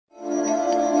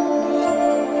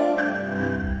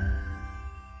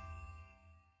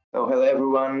Hello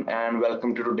everyone, and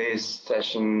welcome to today's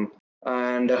session.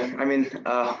 And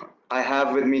I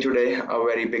have with me today a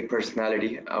very big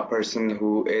personality, a person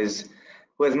who has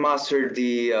mastered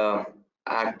the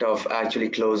act of actually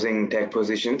closing tech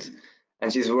positions.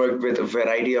 And she's worked with a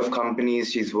variety of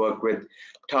companies. She's worked with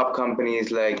top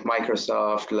companies like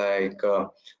Microsoft, like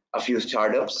a few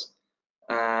startups.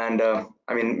 And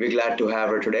we're glad to have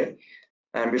her today.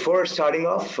 And before starting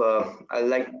off, I'd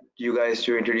like you guys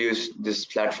to introduce this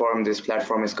platform. This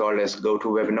platform is called as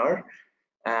GoToWebinar.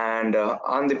 And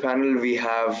on the panel, we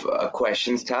have a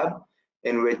questions tab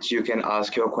in which you can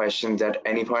ask your questions at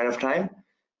any point of time.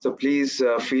 So please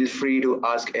feel free to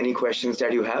ask any questions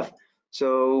that you have.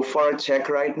 So for a check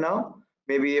right now,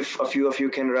 maybe if a few of you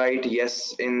can write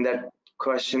yes in that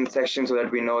question section so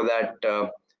that we know that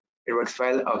it works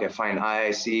fine. Okay, fine.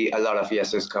 I see a lot of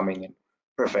yeses coming in.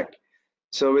 Perfect.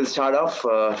 So we'll start off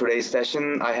today's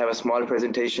session. I have a small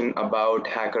presentation about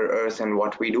Hackerearth and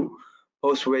what we do,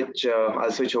 post which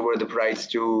I'll switch over the rights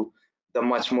to the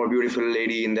much more beautiful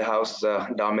lady in the house,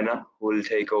 Domina, who will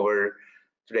take over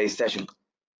today's session.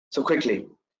 So quickly.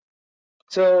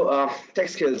 So tech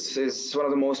skills is one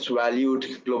of the most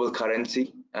valued global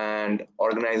currency, and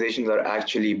organizations are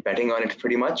actually betting on it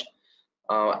pretty much.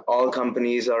 All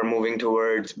companies are moving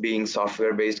towards being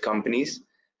software-based companies.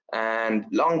 And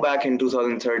long back in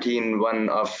 2013, one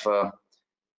of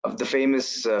the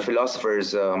famous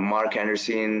philosophers, Mark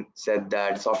Anderson, said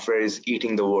that software is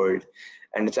eating the world.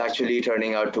 And it's actually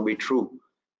turning out to be true,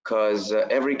 because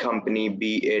every company,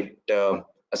 be it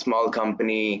a small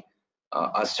company,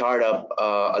 a startup,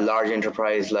 a large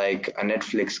enterprise like a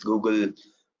Netflix, Google,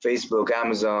 Facebook,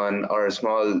 Amazon, or a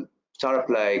small startup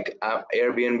like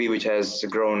Airbnb, which has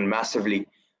grown massively,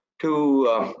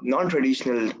 to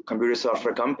non-traditional computer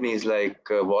software companies like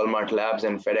Walmart Labs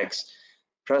and FedEx.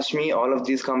 Trust me, all of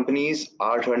these companies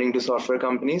are turning to software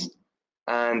companies,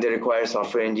 and they require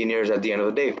software engineers at the end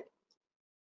of the day.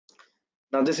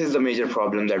 Now, this is the major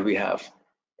problem that we have.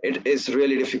 It is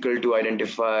really difficult to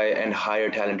identify and hire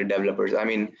talented developers. I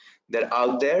mean, they're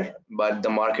out there, but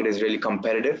the market is really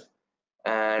competitive,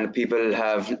 and people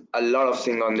have a lot of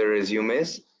things on their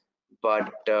resumes,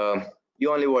 but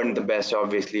you only want the best.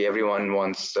 Obviously, everyone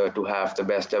wants to have the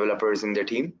best developers in their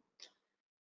team.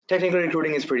 Technical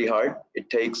recruiting is pretty hard.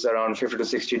 It takes around 50 to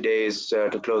 60 days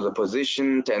to close a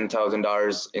position,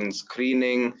 $10,000 in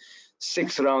screening,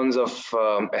 6 rounds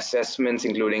of assessments,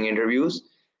 including interviews.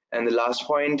 And the last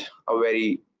point, a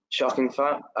very shocking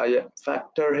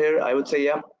factor here, I would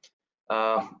say,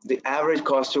 the average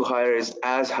cost to hire is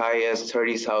as high as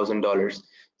 $30,000.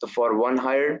 So for one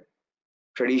hire,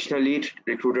 traditionally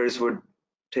recruiters would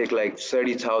take like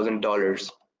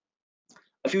 $30,000.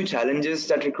 A few challenges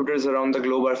that recruiters around the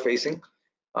globe are facing.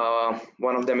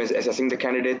 One of them is assessing the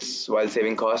candidates while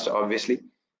saving cost, obviously.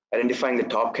 Identifying the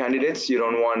top candidates. You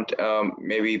don't want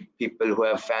maybe people who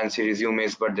have fancy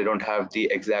resumes, but they don't have the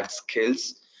exact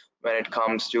skills when it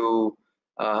comes to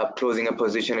closing a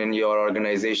position in your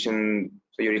organization.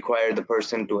 So you require the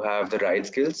person to have the right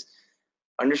skills.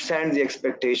 Understand the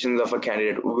expectations of a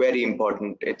candidate, very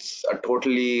important. It's a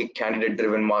totally candidate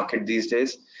driven market these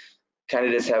days.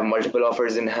 Candidates have multiple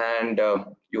offers in hand.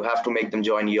 You have to make them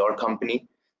join your company,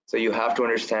 so you have to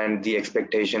understand the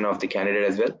expectation of the candidate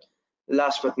as well.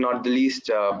 Last but not the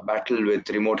least, battle with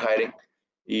remote hiring.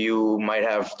 You might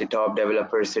have the top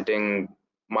developers sitting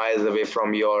miles away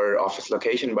from your office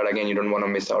location, but again, you don't want to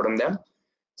miss out on them.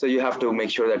 So you have to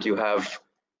make sure that you have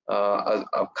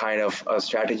a kind of a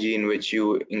strategy in which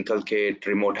you inculcate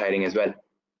remote hiring as well.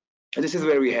 And this is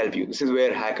where we help you. This is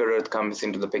where Hackerearth comes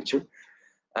into the picture,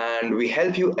 and we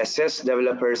help you assess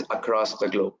developers across the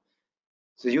globe.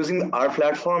 So using our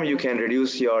platform, you can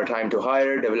reduce your time to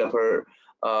hire, deliver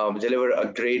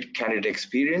a great candidate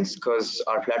experience, because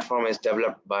our platform is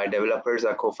developed by developers.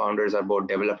 Our co-founders are both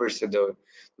developers, so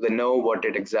they know what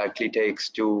it exactly takes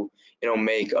to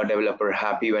make a developer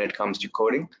happy when it comes to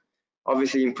coding.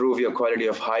 Obviously, improve your quality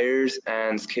of hires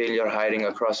and scale your hiring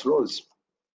across roles.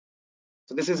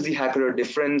 So this is the Hackerearth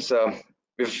difference.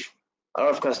 If a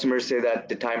lot of customers say that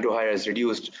the time to hire is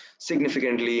reduced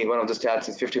significantly, one of the stats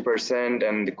is 50%,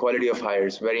 and the quality of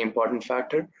hires, very important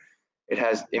factor, it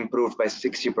has improved by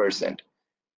 60%.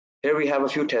 Here we have a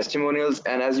few testimonials,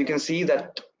 and as you can see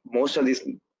that most of these,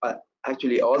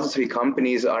 actually all the 3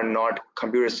 companies are not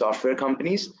computer software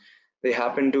companies. They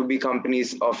happen to be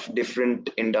companies of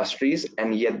different industries,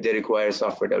 and yet they require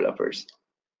software developers.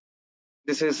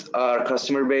 This is our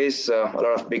customer base, a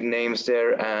lot of big names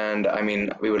there, and I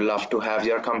mean, we would love to have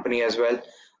your company as well.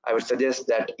 I would suggest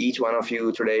that each one of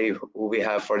you today who we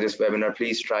have for this webinar,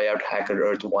 please try out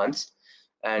Hackerearth once,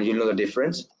 and you'll know the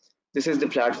difference. This is the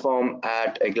platform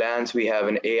at a glance. We have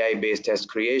an AI-based test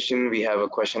creation. We have a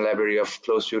question library of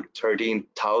close to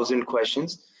 13,000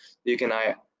 questions. You can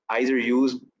either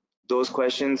use those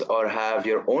questions or have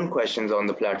your own questions on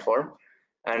the platform.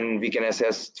 And we can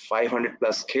assess 500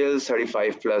 plus skills,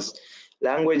 35 plus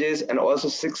languages, and also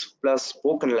 6 plus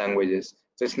spoken languages.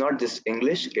 So it's not just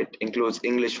English, it includes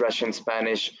English, Russian,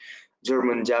 Spanish,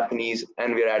 German, Japanese,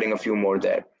 and we're adding a few more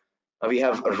there. We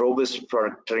have a robust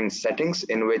proctoring settings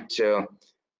in which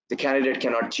the candidate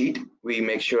cannot cheat. We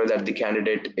make sure that the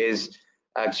candidate is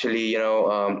actually,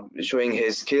 showing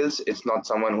his skills. It's not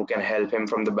someone who can help him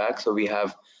from the back. So we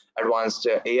have advanced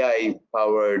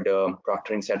AI-powered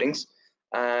proctoring settings.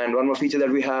 And one more feature that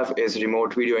we have is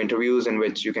remote video interviews, in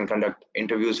which you can conduct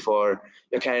interviews for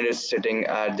your candidates sitting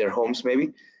at their homes,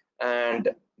 maybe. And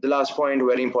the last point,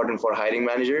 very important for hiring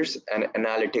managers, and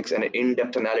analytics and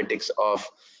in-depth analytics of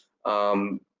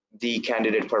the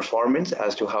candidate performance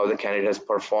as to how the candidate has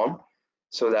performed,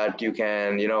 so that you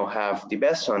can have the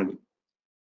best on.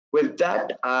 With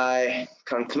that, I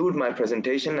conclude my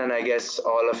presentation, and I guess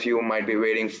all of you might be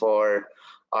waiting for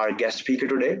our guest speaker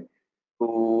today,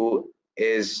 who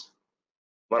is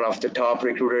one of the top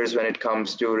recruiters when it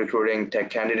comes to recruiting tech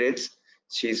candidates.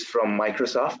 She's from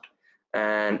Microsoft,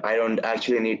 and I don't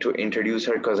actually need to introduce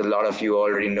her because a lot of you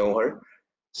already know her.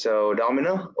 So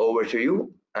Domina, over to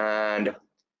you. And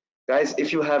guys,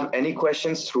 if you have any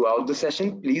questions throughout the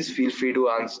session, please feel free to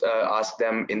ask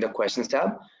them in the questions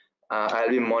tab. I'll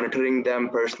be monitoring them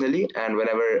personally, and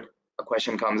whenever a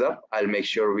question comes up, I'll make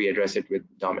sure we address it with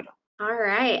Domina. All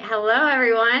right. Hello,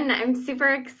 everyone. I'm super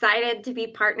excited to be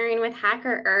partnering with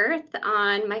Hackerearth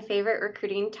on my favorite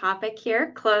recruiting topic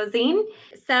here, closing.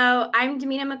 So I'm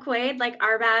Domina McQuade. Like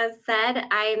Arbaz said,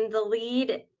 I'm the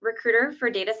lead recruiter for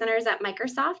data centers at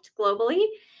Microsoft globally.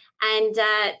 And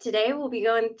today we'll be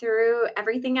going through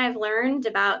everything I've learned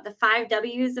about the 5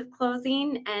 W's of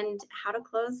closing and how to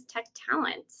close tech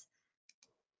talent.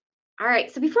 All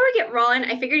right, so before we get rolling,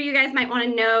 I figured you guys might want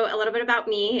to know a little bit about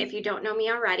me if you don't know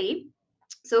me already.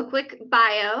 So a quick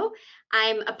bio,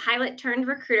 I'm a pilot turned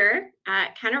recruiter,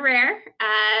 kind of rare,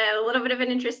 a little bit of an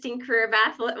interesting career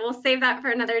path. We'll save that for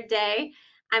another day.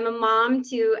 I'm a mom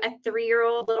to a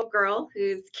 3-year-old little girl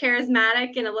who's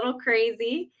charismatic and a little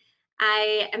crazy.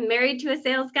 I am married to a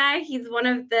sales guy. He's one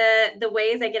of the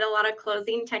ways I get a lot of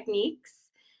closing techniques.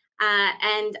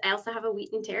 And I also have a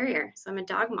Wheaten Terrier, so I'm a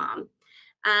dog mom.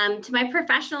 To my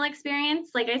professional experience,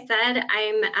 like I said,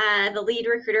 I'm the lead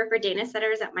recruiter for data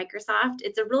centers at Microsoft.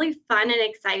 It's a really fun and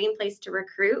exciting place to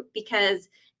recruit because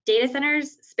data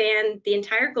centers span the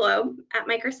entire globe at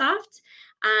Microsoft.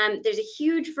 There's a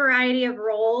huge variety of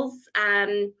roles,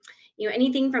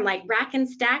 anything from like rack and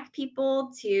stack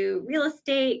people to real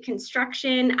estate,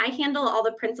 construction. I handle all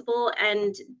the principal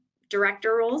and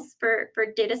director roles for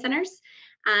data centers.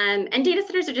 And data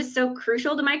centers are just so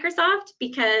crucial to Microsoft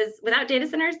because without data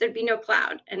centers, there'd be no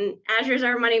cloud. And Azure's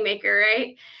our moneymaker,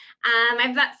 right?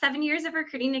 I've got 7 years of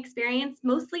recruiting experience,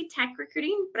 mostly tech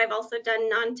recruiting, but I've also done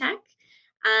non-tech.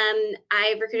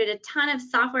 I've recruited a ton of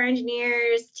software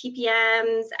engineers,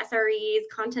 TPMs, SREs,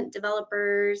 content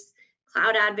developers,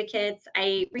 cloud advocates.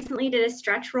 I recently did a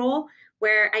stretch role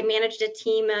where I managed a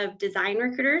team of design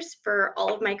recruiters for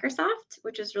all of Microsoft,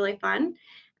 which was really fun.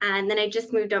 And then I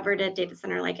just moved over to data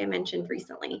center, like I mentioned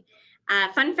recently.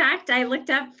 Fun fact I looked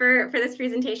up for this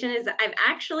presentation is I've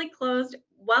actually closed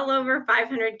well over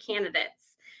 500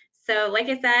 candidates. So like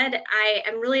I said, I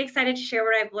am really excited to share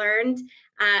what I've learned,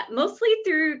 mostly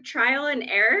through trial and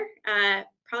error,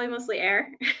 probably mostly error.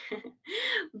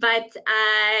 But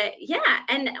yeah,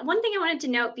 and one thing I wanted to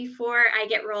note before I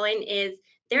get rolling is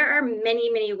there are many,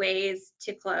 many ways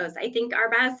to close. I think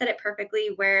Arbaz said it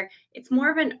perfectly, where it's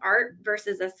more of an art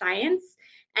versus a science.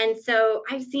 And so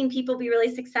I've seen people be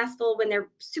really successful when they're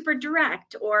super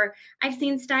direct, or I've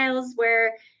seen styles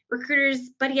where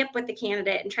recruiters buddy up with the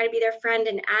candidate and try to be their friend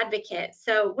and advocate.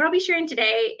 So what I'll be sharing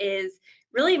today is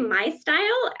really my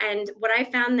style and what I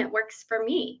found that works for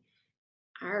me.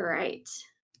 All right,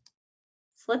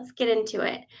 so let's get into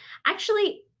it.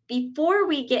 Actually, before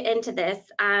we get into this,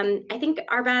 I think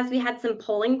Arbaz, we had some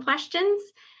polling questions.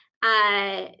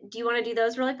 Do you want to do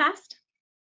those really fast?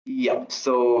 Yeah,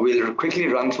 so we'll quickly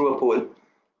run through a poll.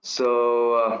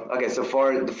 So, okay, so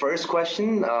for the first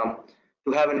question,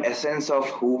 to have an essence of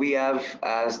who we have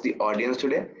as the audience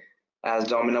today, as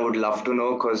Domina would love to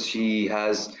know because she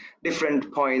has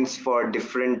different points for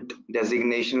different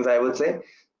designations, I would say.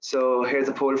 So here's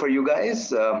a poll for you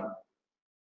guys.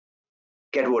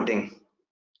 Get voting.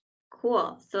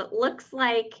 Cool. So it looks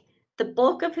like the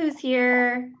bulk of who's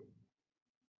here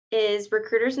is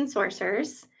recruiters and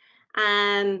sourcers.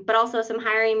 but also some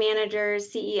hiring managers,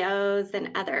 CEOs,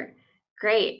 and other.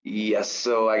 Great. Yes,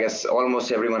 so I guess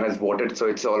almost everyone has voted. So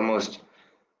it's almost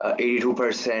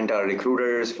 82% are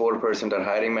recruiters, 4% are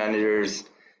hiring managers,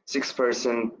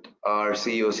 6% are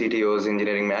CEOs, CTOs,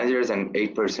 engineering managers, and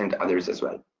 8% others as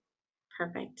well.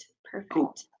 Perfect. Perfect.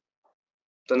 Cool.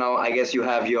 So now I guess you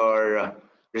have your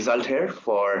result here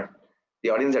for the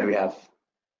audience that we have.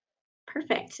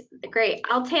 Perfect. Great.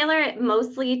 I'll tailor it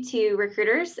mostly to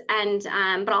recruiters, and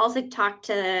but I'll also talk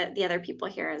to the other people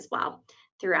here as well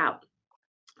throughout.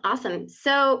 Awesome.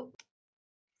 So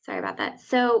sorry about that.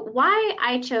 So why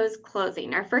I chose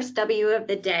closing, our first W of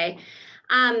the day.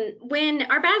 When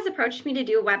Arbaz approached me to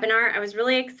do a webinar, I was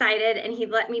really excited and he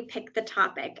let me pick the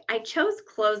topic. I chose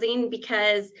closing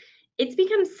because it's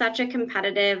become such a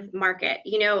competitive market.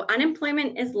 You know,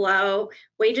 unemployment is low,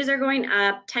 wages are going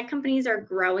up, tech companies are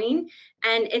growing,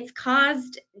 and it's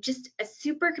caused just a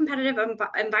super competitive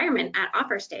environment at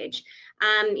offer stage.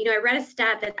 You know, I read a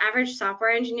stat that average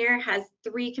software engineer has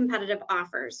 3 competitive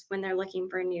offers when they're looking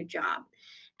for a new job.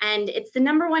 And it's the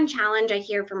 #1 challenge I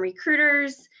hear from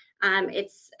recruiters.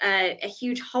 It's a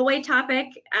huge hallway topic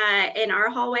in our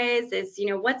hallways is, you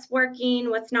know, what's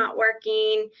working, what's not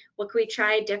working, what can we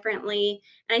try differently?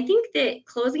 And I think that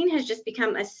closing has just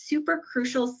become a super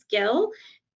crucial skill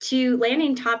to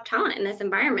landing top talent in this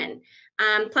environment.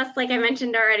 Plus, like I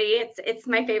mentioned already, it's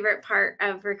my favorite part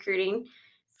of recruiting.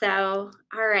 So,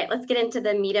 all right, let's get into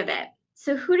the meat of it.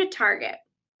 So who to target?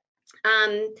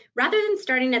 Rather than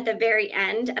starting at the very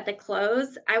end, at the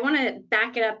close, I want to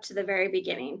back it up to the very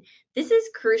beginning. This is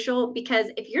crucial because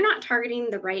if you're not targeting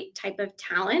the right type of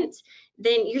talent,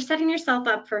 then you're setting yourself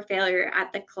up for failure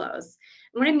at the close.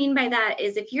 And what I mean by that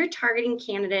is if you're targeting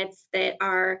candidates that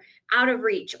are out of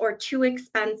reach or too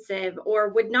expensive or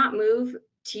would not move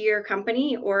to your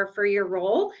company or for your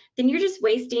role, then you're just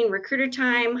wasting recruiter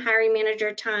time, hiring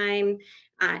manager time,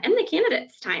 and the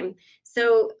candidate's time.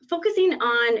 So focusing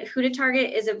on who to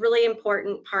target is a really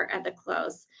important part of the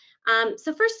close.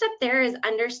 So first step there is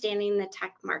understanding the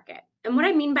tech market. And what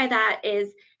I mean by that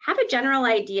is have a general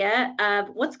idea of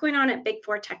what's going on at big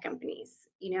 4 tech companies.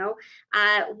 You know,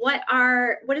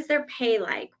 what is their pay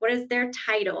like? What is their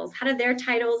titles? How do their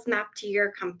titles map to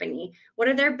your company? What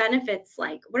are their benefits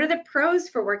like? What are the pros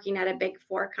for working at a big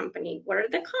 4 company? What are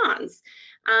the cons?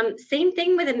 Same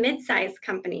thing with a mid-sized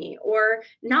company or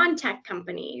non-tech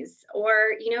companies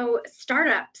or, you know,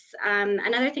 startups.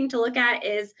 Another thing to look at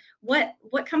is what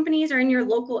companies are in your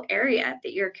local area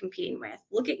that you're competing with.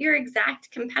 Look at your exact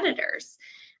competitors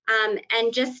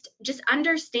and just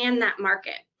understand that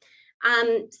market.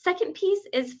 Second piece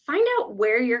is find out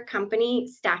where your company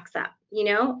stacks up. You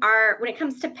know, when it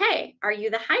comes to pay, are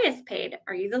you the highest paid?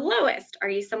 Are you the lowest? Are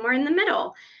you somewhere in the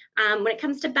middle? When it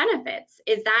comes to benefits,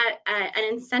 is that an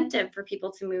incentive for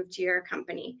people to move to your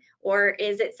company? Or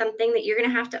is it something that you're going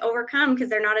to have to overcome because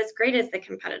they're not as great as the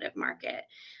competitive market?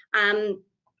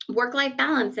 Work-life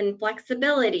balance and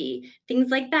flexibility, things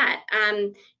like that.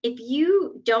 If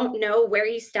you don't know where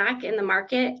you stack in the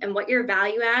market and what your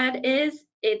value add is,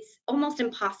 it's almost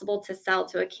impossible to sell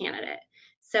to a candidate.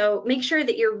 So make sure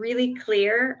that you're really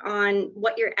clear on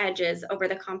what your edge is over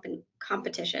the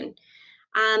competition.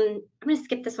 I'm going to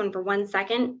skip this one for 1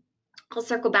 second. I'll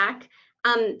circle back.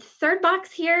 Third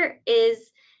box here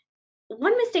is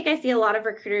one mistake I see a lot of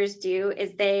recruiters do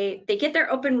is they get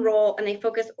their open role and they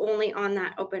focus only on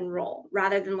that open role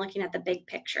rather than looking at the big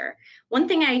picture. One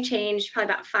thing I changed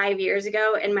probably about 5 years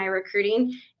ago in my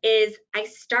recruiting is I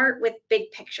start with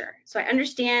big picture. So I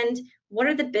understand what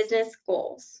are the business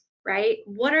goals, right?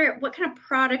 What kind of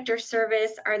product or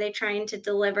service are they trying to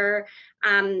deliver?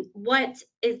 What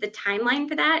is the timeline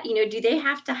for that? You know, do they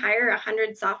have to hire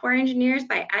 100 software engineers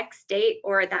by X date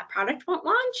or that product won't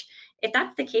launch? If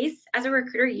that's the case, as a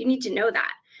recruiter, you need to know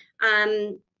that.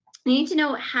 You need to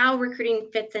know how recruiting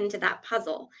fits into that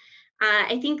puzzle.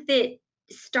 I think that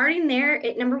starting there,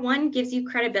 it #1 gives you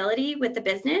credibility with the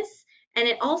business, and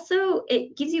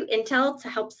it gives you intel to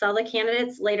help sell the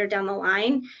candidates later down the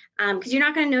line, because you're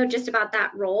not going to know just about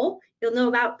that role. You'll know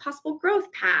about possible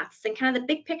growth paths and kind of the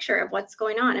big picture of what's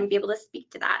going on and be able to speak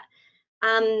to that.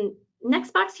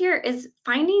 Next box here is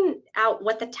finding out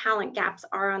what the talent gaps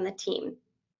are on the team.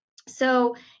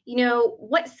 So, you know,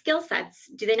 what skill sets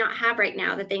do they not have right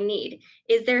now that they need?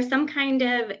 Is there some kind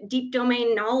of deep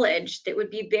domain knowledge that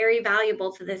would be very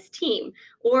valuable to this team?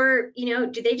 Or, you know,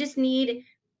 do they just need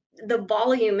the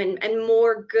volume and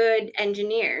more good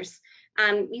engineers?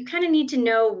 You kind of need to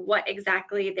know what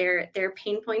exactly their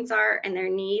pain points are and their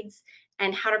needs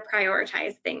and how to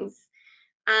prioritize things.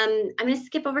 I'm going to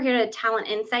skip over here to talent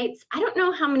insights. I don't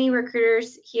know how many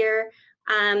recruiters here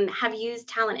have used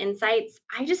Talent Insights.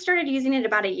 I just started using it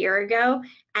about a year ago,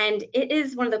 and it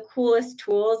is one of the coolest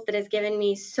tools that has given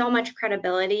me so much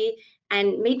credibility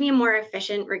and made me a more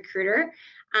efficient recruiter.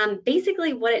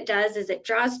 Basically, what it does is it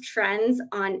draws trends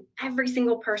on every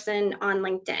single person on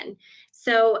LinkedIn.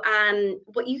 So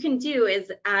what you can do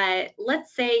is,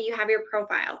 let's say you have your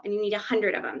profile and you need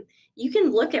 100 of them. You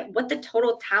can look at what the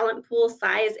total talent pool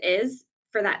size is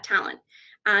for that talent.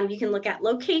 You can look at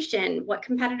location, what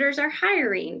competitors are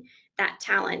hiring that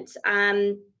talent.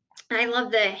 I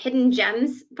love the hidden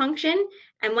gems function.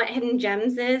 And what hidden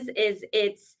gems is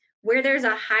it's where there's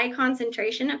a high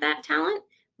concentration of that talent,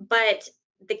 but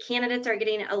the candidates are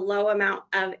getting a low amount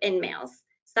of in-mails.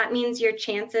 So that means your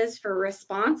chances for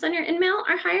response on your in-mail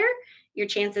are higher. Your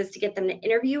chances to get them to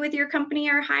interview with your company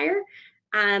are higher.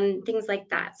 Things like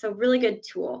that. So really good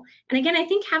tool. And again, I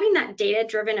think having that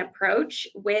data-driven approach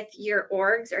with your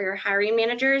orgs or your hiring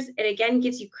managers, it again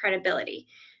gives you credibility.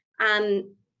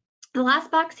 The last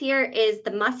box here is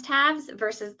the must-haves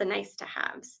versus the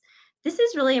nice-to-haves. This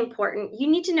is really important. You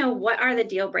need to know what are the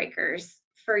deal breakers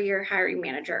for your hiring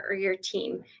manager or your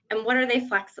team, and what are they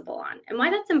flexible on. And why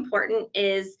that's important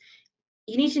is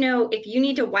you need to know if you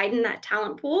need to widen that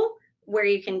talent pool, where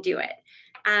you can do it.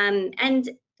 And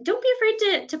don't be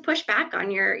afraid to push back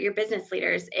on your business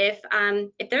leaders. If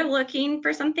they're looking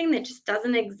for something that just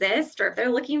doesn't exist, or if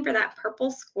they're looking for that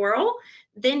purple squirrel,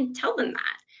 then tell them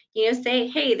that. You know, say,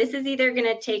 hey, this is either going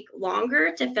to take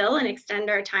longer to fill and extend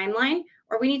our timeline,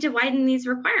 or we need to widen these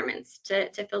requirements to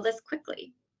fill this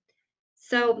quickly.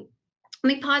 So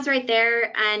let me pause right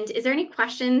there. And is there any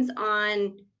questions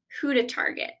on who to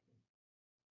target?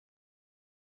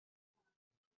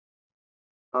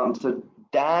 So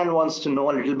Dan wants to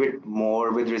know a little bit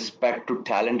more with respect to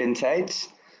Talent Insights.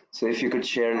 So if you could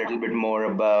share a little bit more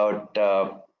about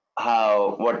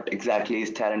what exactly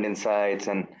is Talent Insights,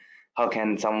 and how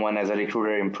can someone as a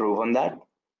recruiter improve on that?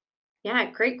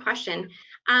 Yeah, great question.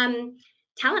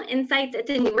 Talent Insights, it's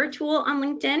a newer tool on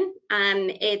LinkedIn.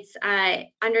 It's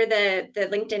under the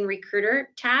LinkedIn Recruiter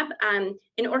tab.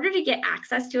 In order to get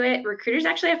access to it, recruiters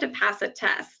actually have to pass a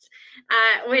test,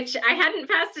 which I hadn't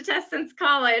passed a test since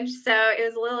college, so it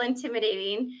was a little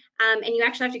intimidating. And you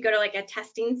actually have to go to like a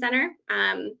testing center.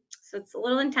 So it's a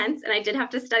little intense, and I did have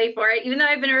to study for it. Even though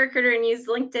I've been a recruiter and used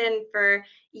LinkedIn for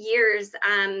years,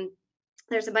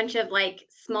 there's a bunch of like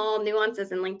small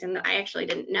nuances in LinkedIn that I actually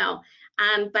didn't know.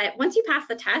 But once you pass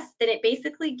the test, then it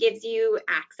basically gives you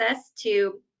access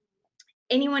to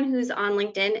anyone who's on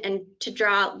LinkedIn and to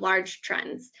draw large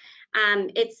trends.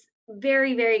 It's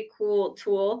very, very cool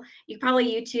tool. You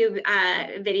probably YouTube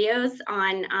videos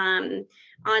on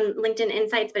LinkedIn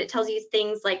Insights, but it tells you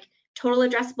things like total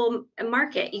addressable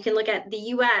market. You can look at the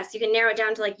US, you can narrow it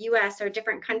down to like US or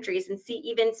different countries and see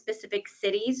even specific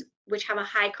cities which have a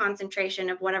high concentration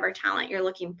of whatever talent you're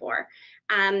looking for.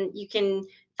 You can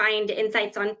find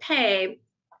insights on pay.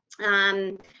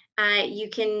 You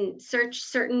can search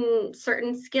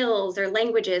certain skills or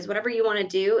languages, whatever you want to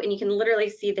do, and you can literally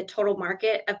see the total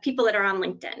market of people that are on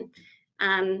LinkedIn.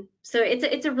 So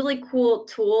it's a really cool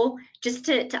tool just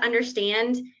to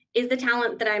understand, is the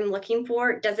talent that I'm looking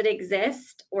for, does it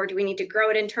exist, or do we need to grow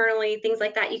it internally, things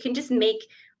like that. You can just make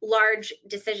large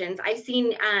decisions. I've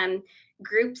seen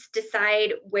groups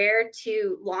decide where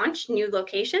to launch new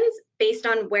locations based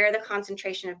on where the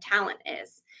concentration of talent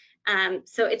is.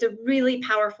 So it's a really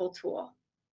powerful tool.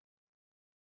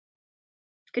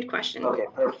 Good question. Okay,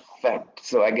 perfect.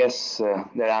 So I guess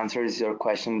that answers your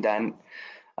question, Dan.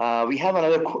 We have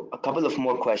a couple of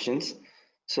more questions.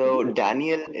 So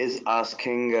Daniel is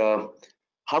asking,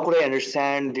 how could I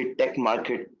understand the tech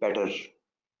market better?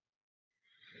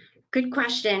 Good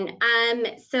question.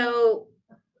 So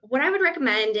what I would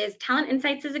recommend is Talent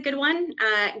Insights is a good one.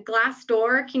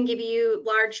 Glassdoor can give you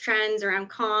large trends around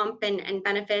comp and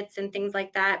benefits and things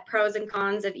like that, pros and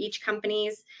cons of each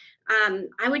company's.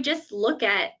 I would just look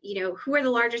at, who are the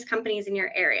largest companies in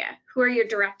your area? Who are your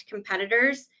direct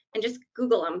competitors? And just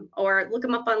Google them or look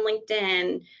them up on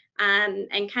LinkedIn,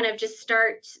 and kind of just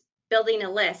start building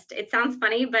a list. It sounds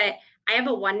funny, but I have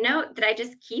a OneNote that I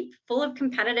just keep full of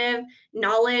competitive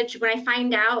knowledge. When I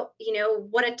find out,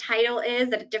 what a title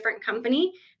is at a different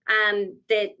company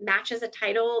that matches a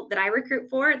title that I recruit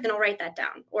for, then I'll write that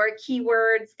down. Or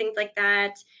keywords, things like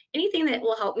that. Anything that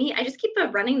will help me. I just keep a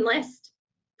running list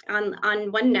on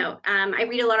OneNote. I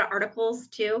read a lot of articles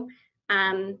too.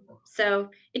 So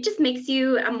it just makes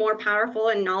you a more powerful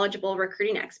and knowledgeable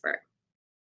recruiting expert.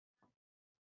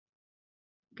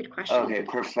 Good question. Okay,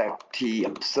 perfect.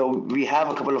 Yep. So we have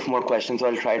a couple of more questions, so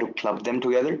I'll try to club them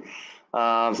together.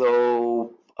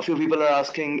 So a few people are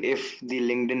asking if the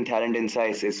LinkedIn Talent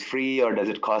Insights is free or does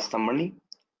it cost some money?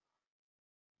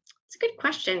 It's a good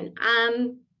question.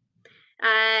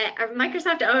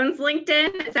 Microsoft owns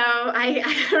LinkedIn, so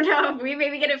I don't know if we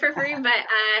maybe get it for free, but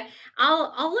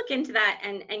I'll look into that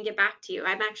and get back to you.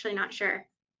 I'm actually not sure.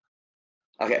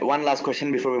 Okay, one last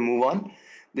question before we move on.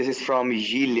 This is from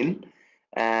Jilin,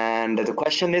 and the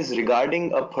question is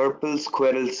regarding a purple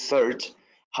squirrel search.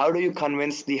 How do you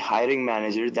convince the hiring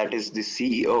manager, that is the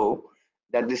CEO,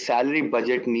 that the salary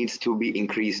budget needs to be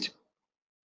increased?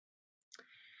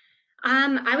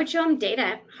 I would show them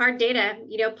data, hard data.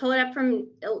 Pull it up from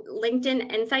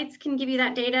LinkedIn Insights can give you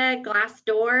that data.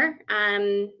 Glassdoor.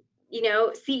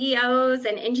 CEOs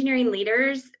and engineering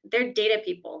leaders, they're data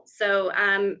people. So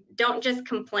don't just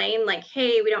complain like,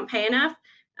 hey, we don't pay enough.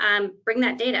 Bring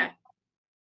that data.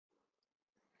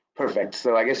 Perfect.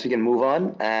 So I guess we can move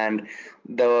on. And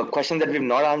the question that we've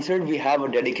not answered, we have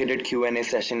a dedicated Q&A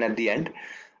session at the end.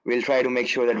 We'll try to make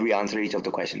sure that we answer each of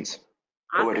the questions.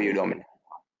 Awesome. Over to you, Domina.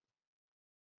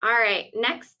 All right,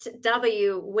 next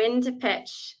W, win to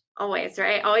pitch. Always,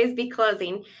 right? Always be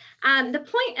closing. The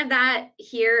point of that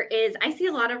here is I see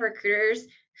a lot of recruiters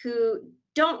who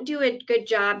don't do a good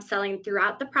job selling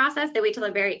throughout the process. They wait till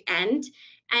the very end.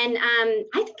 And I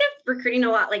think of recruiting a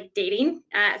lot like dating.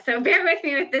 So bear with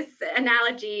me with this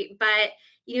analogy, but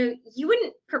you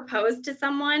wouldn't propose to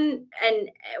someone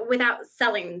and without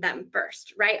selling them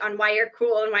first, right? On why you're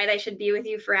cool and why they should be with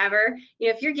you forever.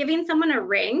 If you're giving someone a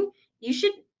ring, you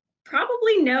should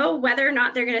probably know whether or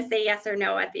not they're going to say yes or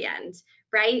no at the end,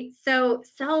 right? So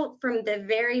sell from the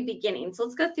very beginning. So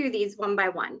let's go through these one by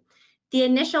one. The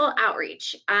initial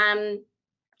outreach.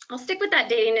 I'll stick with that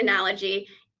dating analogy.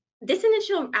 This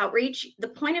initial outreach, the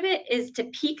point of it is to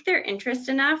pique their interest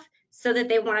enough so that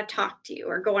they want to talk to you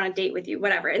or go on a date with you,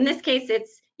 whatever. In this case,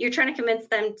 it's you're trying to convince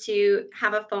them to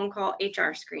have a phone call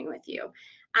HR screen with you.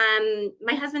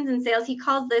 My husband's in sales. He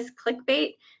calls this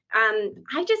clickbait.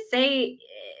 I just say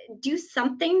do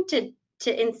something to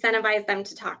incentivize them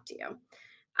to talk to you.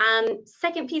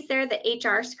 Second piece there, the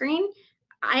HR screen.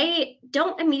 I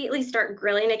don't immediately start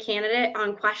grilling a candidate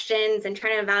on questions and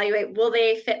trying to evaluate will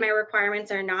they fit my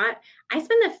requirements or not. I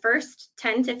spend the first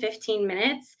 10 to 15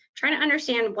 minutes trying to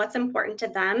understand what's important to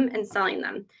them and selling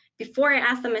them before I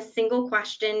ask them a single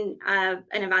question, an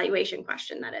evaluation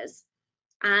question, that is.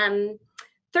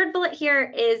 Third bullet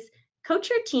here is coach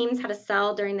your teams how to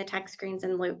sell during the tech screens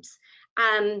and loops.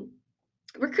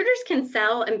 Recruiters can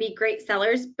sell and be great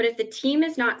sellers, but if the team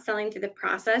is not selling through the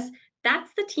process,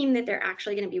 that's the team that they're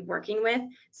actually going to be working with.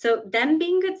 So them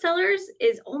being good sellers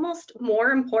is almost more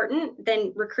important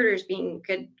than recruiters being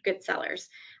good sellers.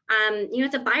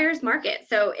 It's a buyer's market.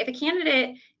 So if a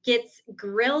candidate gets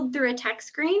grilled through a tech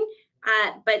screen,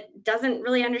 but doesn't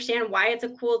really understand why it's a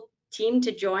cool team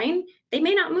to join, they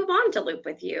may not move on to loop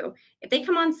with you. If they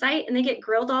come on site and they get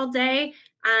grilled all day,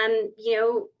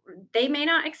 they may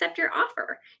not accept your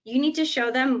offer. You need to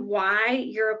show them why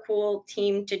you're a cool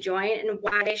team to join and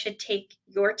why they should take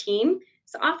your team's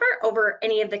offer over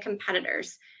any of the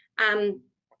competitors. And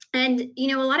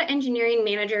a lot of engineering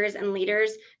managers and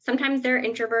leaders, sometimes they're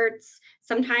introverts,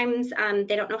 sometimes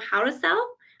they don't know how to sell.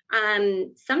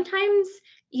 Sometimes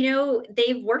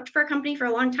they've worked for a company for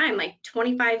a long time, like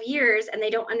 25 years, and they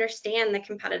don't understand the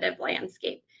competitive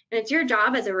landscape. And it's your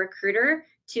job as a recruiter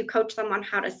to coach them on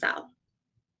how to sell.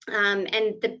 And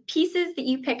the pieces that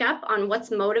you pick up on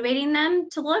what's motivating them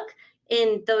to look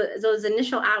in those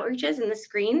initial outreaches and the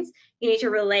screens, you need to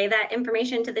relay that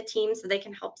information to the team so they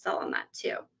can help sell on that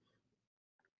too.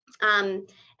 And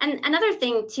another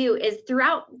thing too is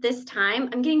throughout this time,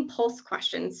 I'm getting pulse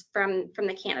questions from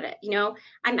the candidate.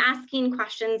 I'm asking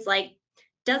questions like,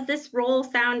 does this role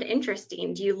sound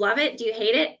interesting? Do you love it? Do you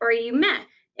hate it? Or are you meh?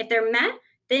 If they're meh,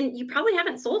 then you probably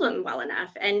haven't sold them well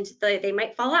enough and they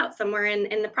might fall out somewhere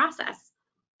in the process.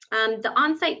 The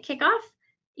on-site kickoff,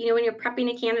 when you're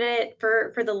prepping a candidate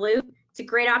for the loop, it's a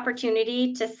great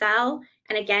opportunity to sell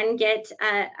and again, get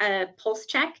a pulse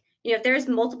check. If there's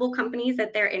multiple companies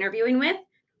that they're interviewing with,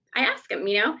 I ask them,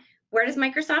 where does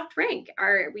Microsoft rank?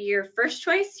 Are we your first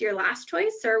choice, your last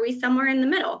choice, or are we somewhere in the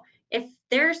middle? If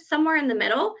they're somewhere in the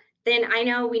middle, then I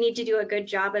know we need to do a good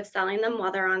job of selling them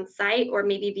while they're on site or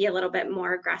maybe be a little bit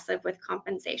more aggressive with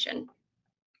compensation.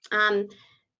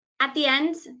 At the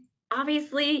end,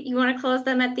 obviously, you want to close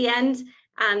them at the end.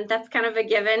 That's kind of a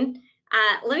given.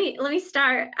 Let me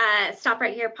stop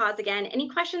right here, pause again. Any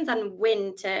questions on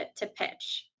when to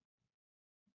pitch?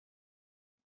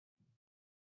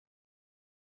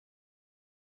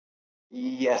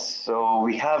 Yes, so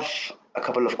we have a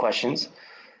couple of questions.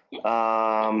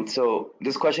 So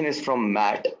this question is from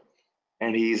Matt,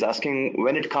 and he's asking,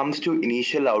 when it comes to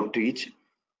initial outreach,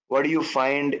 what do you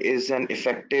find is an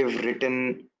effective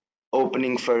written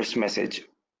opening first message?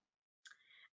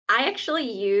 I actually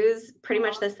use pretty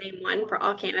much the same one for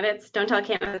all candidates. Don't tell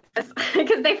candidates this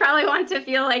because they probably want to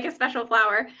feel like a special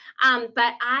flower.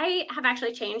 But I have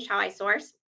actually changed how I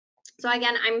source. So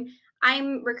again,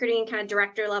 I'm recruiting kind of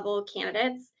director level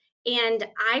candidates, and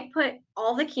I put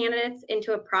all the candidates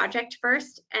into a project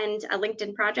first, and a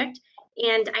LinkedIn project,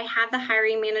 and I have the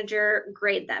hiring manager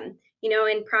grade them. You know,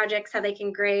 in projects, how they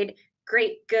can grade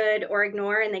great, good, or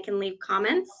ignore, and they can leave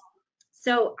comments.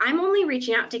 So I'm only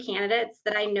reaching out to candidates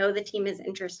that I know the team is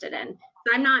interested in.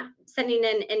 So I'm not sending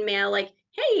in mail like,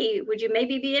 hey, would you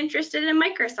maybe be interested in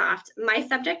Microsoft? My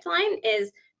subject line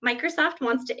is Microsoft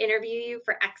wants to interview you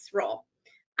for X role.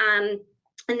 And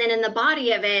then in the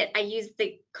body of it, I use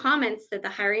the comments that the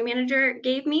hiring manager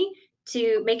gave me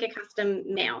to make a custom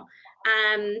mail.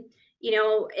 You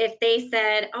know, if they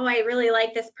said, oh, I really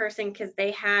like this person because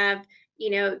they have, you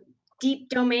know, deep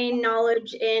domain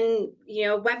knowledge in, you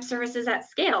know, web services at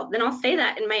scale, then I'll say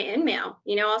that in my email.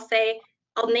 You know, I'll say,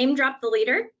 I'll name drop the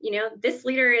leader. You know, this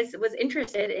leader was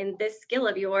interested in this skill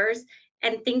of yours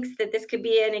and thinks that this could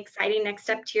be an exciting next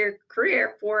step to your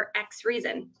career for X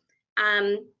reason.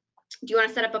 Do you want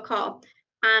to set up a call?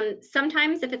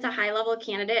 Sometimes if it's a high level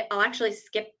candidate, I'll actually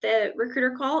skip the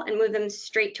recruiter call and move them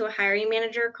straight to a hiring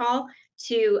manager call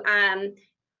to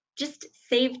just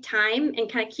save time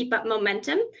and kind of keep up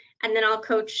momentum. And then I'll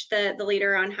coach the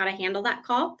leader on how to handle that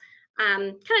call.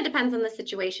 Kind of depends on the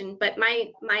situation, but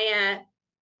my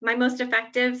most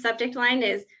effective subject line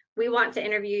is, we want to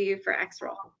interview you for X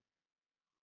role.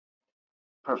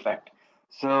 Perfect.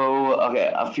 So,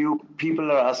 okay, a few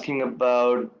people are asking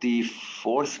about the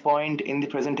fourth point in the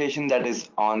presentation, that is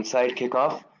on-site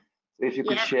kickoff. So if you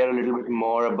could share a little bit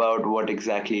more about what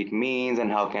exactly it means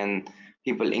and how can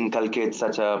people inculcate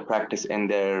such a practice in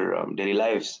their daily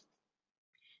lives.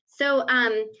 So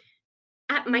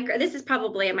at this is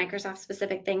probably a Microsoft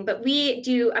specific thing, but we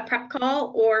do a prep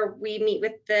call or we meet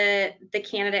with the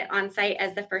candidate on site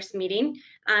as the first meeting,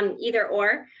 either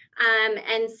or.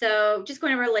 And so just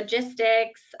going over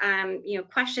logistics, you know,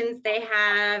 questions they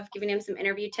have, giving them some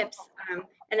interview tips. And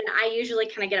then I usually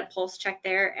kind of get a pulse check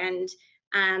there and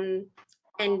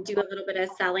do a little bit of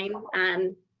selling.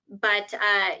 But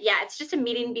yeah, it's just a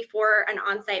meeting before an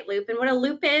on-site loop. And what a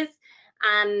loop is,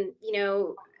 you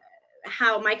know,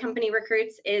 how my company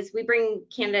recruits is we bring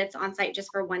candidates on site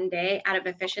just for one day out of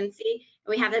efficiency. And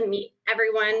we have them meet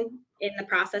everyone in the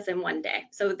process in one day.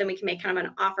 So then we can make kind of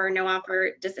an offer, no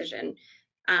offer decision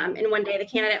in one day. The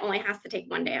candidate only has to take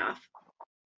one day off.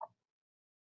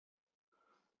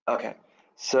 Okay.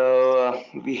 So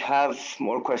we have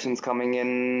more questions coming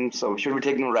in. So should we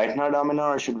take them right now, Domina,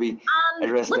 or should we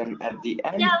address them at the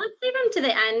end? Yeah, let's save them to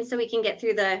the end so we can get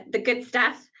through the good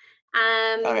stuff.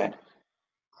 Okay.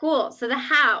 Cool. So the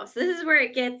how. So this is where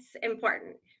it gets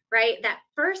important, right? That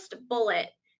first bullet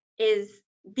is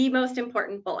the most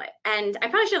important bullet. And I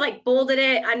probably should have like bolded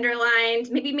it, underlined,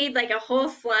 maybe made like a whole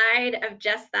slide of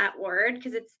just that word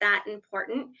because it's that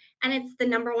important. And it's the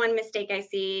number one mistake I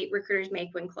see recruiters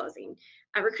make when closing.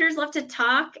 Recruiters love to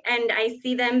talk, and I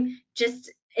see them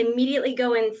just immediately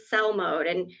go in sell mode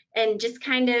and just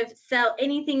kind of sell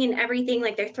anything and everything,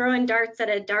 like they're throwing darts at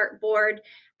a dartboard,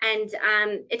 and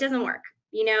it doesn't work.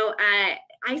 You know,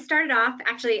 I started off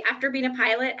actually after being a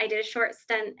pilot, I did a short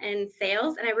stint in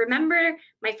sales, and I remember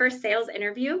my first sales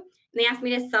interview, and they asked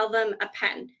me to sell them a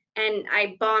pen. And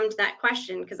I bombed that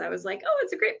question because I was like, oh,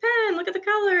 it's a great pen, look at the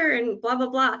color, and blah, blah,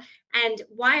 blah. And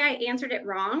why I answered it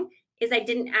wrong is I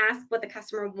didn't ask what the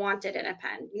customer wanted in a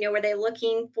pen. You know, were they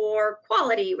looking for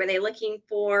quality? Were they looking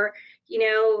for, you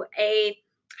know,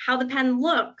 how the pen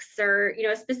looks, or, you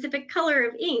know, a specific color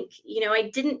of ink? You know, I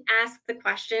didn't ask the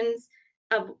questions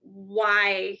of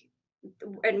why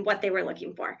and what they were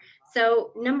looking for.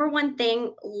 So number one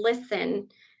thing, listen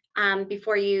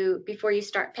before you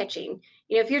start pitching.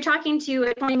 You know, if you're talking to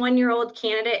a 21-year-old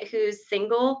candidate who's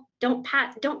single, don't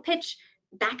pitch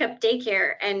backup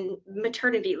daycare and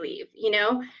maternity leave. You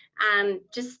know,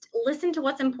 just listen to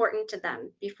what's important to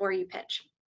them before you pitch.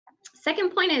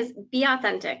 Second point is be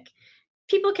authentic.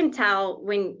 People can tell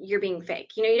when you're being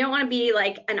fake. You know, you don't want to be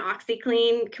like an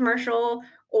OxyClean commercial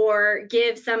or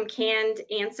give some canned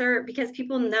answer, because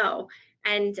people know.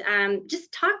 And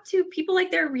just talk to people like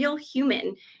they're real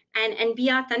human, and be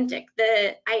authentic.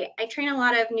 I train a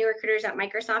lot of new recruiters at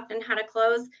Microsoft on how to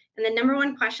close, and the number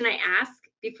one question I ask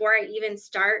before I even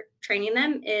start training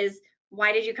them is,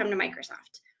 why did you come to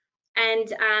Microsoft?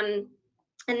 And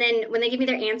then when they give me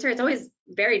their answer, it's always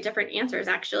very different answers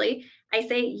actually. I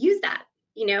say, use that.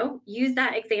 You know, use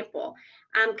that example,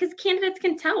 because candidates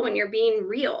can tell when you're being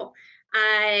real.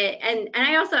 And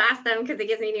I also ask them because it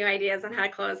gives me new ideas on how to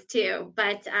close too.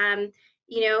 But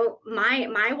you know, my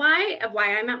why of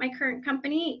why I'm at my current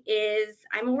company is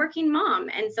I'm a working mom,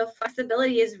 and so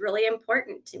flexibility is really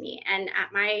important to me. And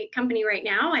at my company right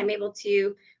now, I'm able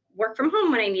to work from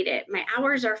home when I need it. My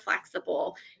hours are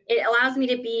flexible. It allows me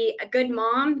to be a good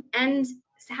mom and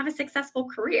have a successful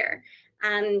career.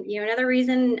 You know, another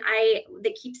reason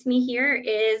that keeps me here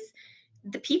is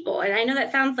the people. And I know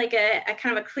that sounds like a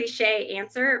kind of a cliche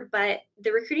answer, but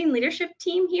the recruiting leadership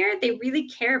team here, they really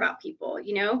care about people.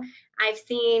 You know, I've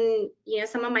seen, you know,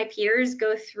 some of my peers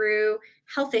go through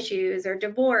health issues or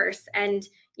divorce. And,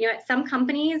 you know, at some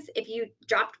companies, if you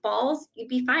dropped balls, you'd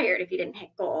be fired if you didn't hit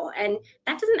goal. And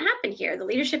that doesn't happen here. The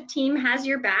leadership team has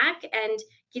your back and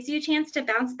gives you a chance to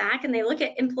bounce back, and they look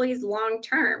at employees long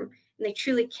term and they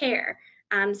truly care.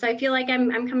 So I feel like I'm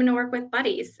coming to work with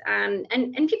buddies, and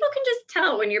people can just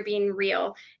tell when you're being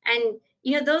real. And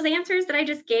you know, those answers that I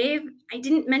just gave, I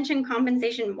didn't mention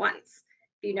compensation once,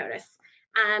 if you notice.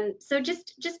 So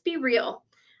just be real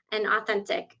and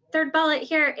authentic. Third bullet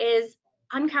here is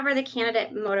uncover the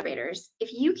candidate motivators.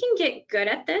 If you can get good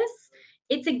at this,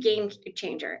 it's a game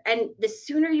changer. And the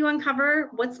sooner you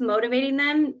uncover what's motivating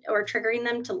them or triggering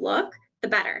them to look, the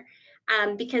better.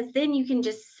 Because then you can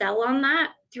just sell on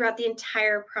that throughout the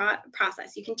entire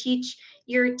process. You can teach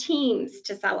your teams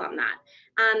to sell on that.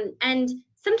 And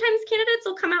sometimes candidates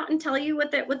will come out and tell you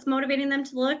what's motivating them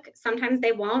to look. Sometimes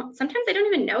they won't. Sometimes they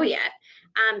don't even know yet.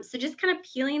 So just kind of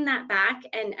peeling that back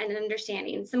and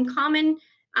understanding. Some common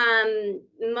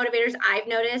motivators I've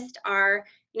noticed are,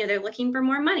 you know, they're looking for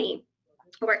more money,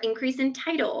 or increase in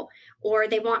title, or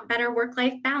they want better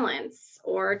work-life balance,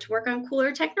 or to work on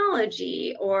cooler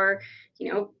technology, or,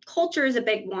 you know, culture is a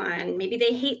big one. Maybe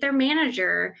they hate their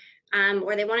manager,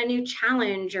 or they want a new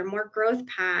challenge or more growth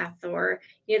path, or,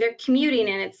 you know, they're commuting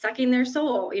and it's sucking their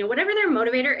soul. You know, whatever their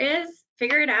motivator is,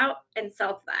 figure it out and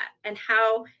sell to that, and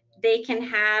how they can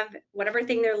have whatever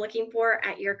thing they're looking for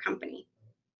at your company.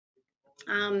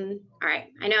 All right,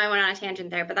 I know I went on a tangent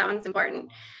there, but that one's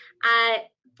important.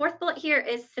 Fourth bullet here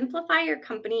is simplify your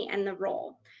company and the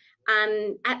role.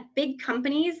 At big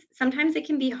companies, sometimes it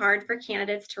can be hard for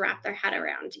candidates to wrap their head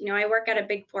around. You know, I work at a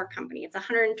big 4 company. It's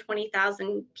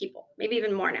 120,000 people, maybe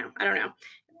even more now. I don't know.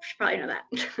 You should probably know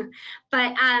that.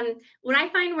 But what I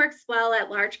find works well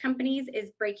at large companies is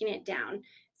breaking it down.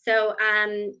 So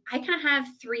I kind of have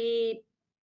 3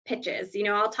 pitches. You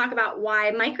know, I'll talk about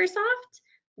why Microsoft,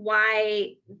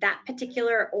 why that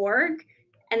particular org,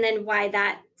 and then why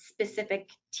that specific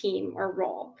team or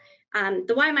role.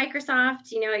 The why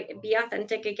Microsoft, you know, be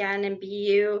authentic again and be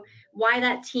you. Why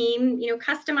that team, you know,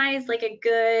 customize like a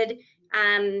good,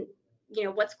 you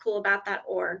know, what's cool about that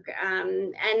org.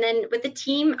 And then with the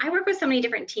team, I work with so many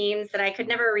different teams that I could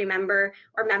never remember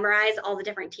or memorize all the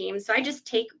different teams. So I just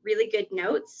take really good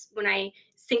notes when I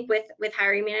sync with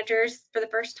hiring managers for the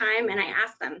first time, and I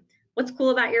ask them, what's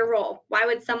cool about your role? Why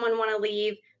would someone want to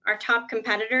leave our top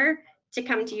competitor to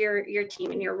come to your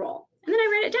team and your role? And then I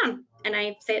write it down and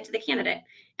I say it to the candidate,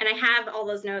 and I have all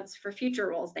those notes for future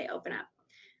roles they open up.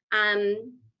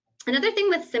 Another thing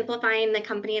with simplifying the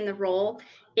company and the role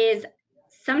is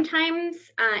sometimes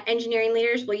engineering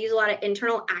leaders will use a lot of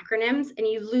internal acronyms, and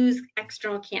you lose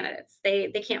external candidates. They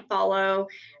can't follow,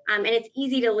 and it's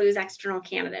easy to lose external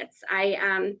candidates.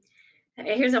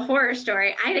 Here's a horror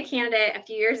story. I had a candidate a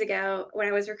few years ago when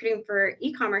I was recruiting for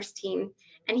e-commerce team,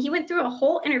 and he went through a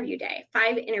whole interview day,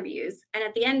 5 interviews. And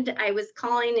at the end, I was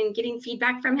calling and getting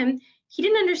feedback from him. He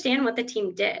didn't understand what the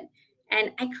team did.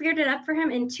 And I cleared it up for him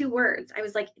in 2 words. I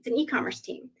was like, it's an e-commerce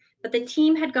team. But the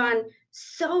team had gone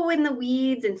so in the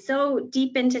weeds and so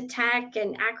deep into tech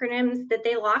and acronyms that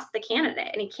they lost the candidate.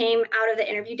 And he came out of the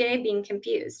interview day being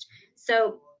confused.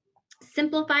 So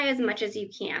simplify as much as you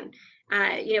can.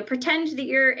 You know, pretend that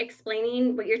you're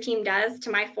explaining what your team does to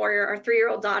my 4 or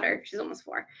 3-year-old daughter. She's almost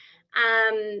 4.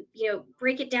 You know,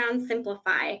 break it down,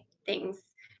 simplify things,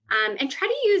 and try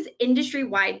to use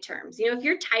industry-wide terms. You know, if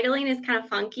your titling is kind of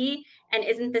funky and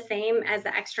isn't the same as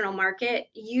the external market,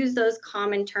 use those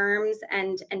common terms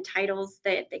and titles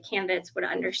that the candidates would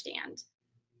understand.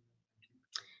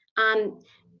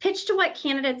 Pitch to what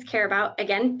candidates care about.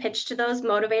 Again, pitch to those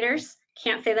motivators.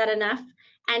 Can't say that enough.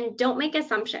 And don't make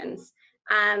assumptions.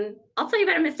 I'll tell you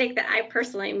about a mistake that I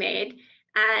personally made.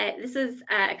 This was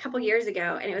a couple years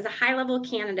ago, and it was a high-level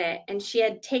candidate, and she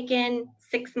had taken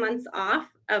 6 months off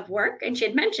of work, and she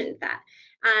had mentioned that.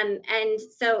 And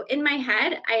so in my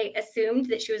head, I assumed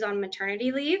that she was on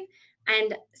maternity leave.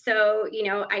 And so, you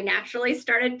know, I naturally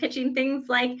started pitching things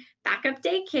like backup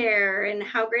daycare and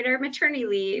how great our maternity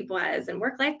leave was and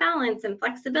work-life balance and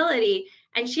flexibility.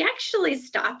 And she actually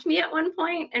stopped me at one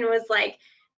point and was like,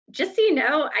 just so you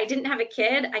know, I didn't have a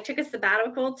kid. I took a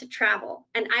sabbatical to travel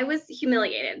and I was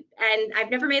humiliated. And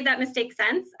I've never made that mistake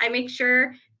since. I make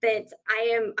sure that I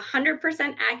am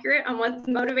 100% accurate on what's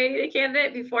motivating a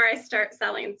candidate before I start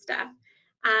selling stuff.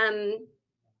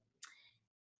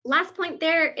 Last point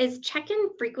there is check in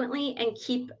frequently and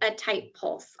keep a tight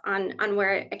pulse on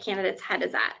where a candidate's head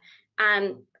is at.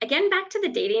 Again, back to the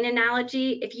dating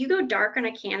analogy, if you go dark on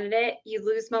a candidate, you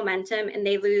lose momentum and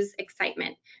they lose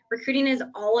excitement. Recruiting is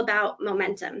all about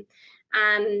momentum.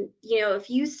 If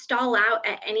you stall out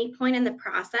at any point in the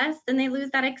process, then they lose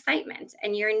that excitement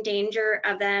and you're in danger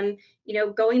of them,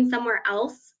 going somewhere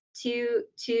else to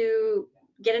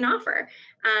get an offer.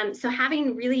 So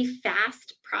having really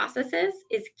fast processes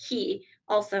is key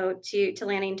also to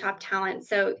landing top talent.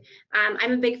 So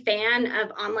I'm a big fan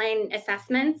of online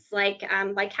assessments like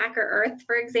Hackerearth,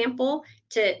 for example,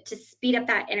 to speed up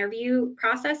that interview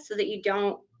process so that you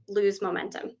don't lose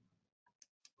momentum.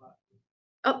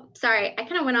 Oh, sorry, I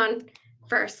kind of went on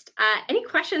first. Any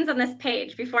questions on this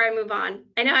page before I move on?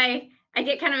 I know I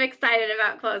get kind of excited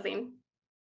about closing.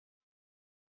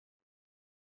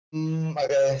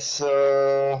 Okay,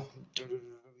 so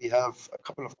we have a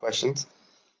couple of questions.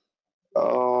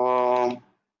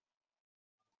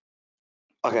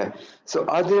 Okay, so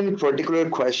are there any particular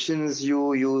questions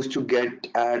you use to get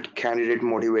at candidate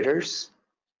motivators?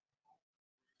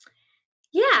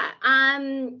 Yeah,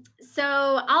 so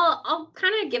I'll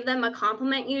kind of give them a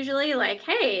compliment usually, like,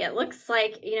 hey, it looks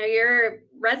like your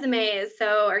resume is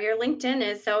or your LinkedIn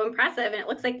is so impressive, and it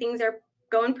looks like things are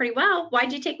going pretty well.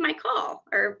 Why'd you take my call,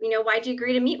 or why'd you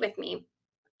agree to meet with me?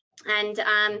 And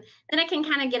then I can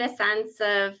kind of get a sense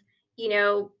of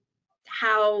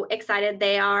how excited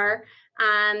they are,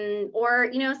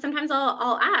 or sometimes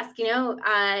I'll ask,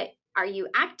 are you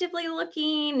actively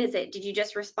looking? Did you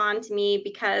just respond to me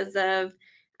because of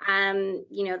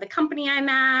the company I'm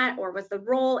at, or was the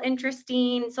role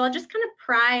interesting? So I'll just kind of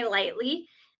pry lightly.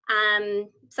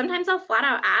 Sometimes I'll flat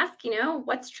out ask,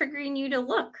 what's triggering you to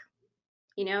look?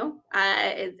 And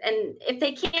if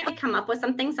they can't come up with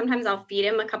something, sometimes I'll feed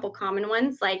them a couple common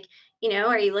ones, like,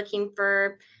 are you looking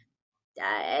for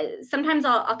sometimes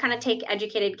I'll kind of take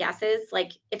educated guesses.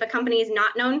 Like if a company is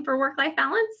not known for work-life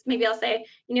balance, maybe I'll say,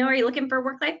 are you looking for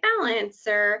work-life balance,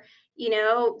 or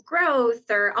growth?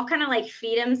 Or I'll kind of like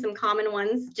feed them some common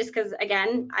ones, just because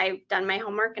again, I've done my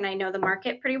homework and I know the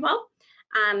market pretty well.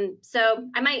 So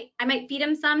I might feed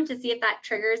them some to see if that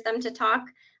triggers them to talk.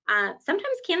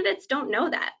 Sometimes candidates don't know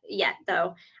that yet,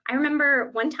 though. I remember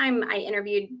one time I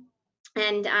interviewed,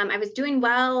 and I was doing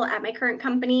well at my current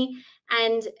company,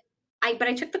 and but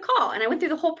I took the call and I went through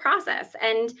the whole process,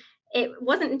 and it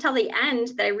wasn't until the end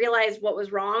that I realized what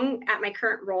was wrong at my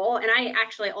current role, and I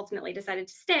actually ultimately decided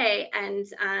to stay and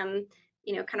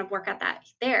kind of work at that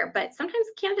there. But sometimes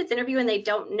candidates interview and they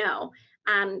don't know,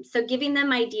 so giving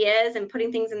them ideas and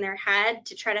putting things in their head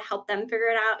to try to help them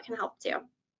figure it out can help too.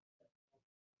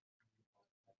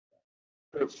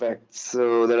 Perfect.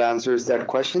 So that answers that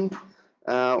question.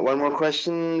 One more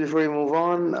question before we move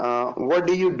on. What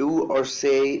do you do or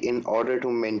say in order to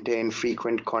maintain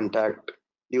frequent contact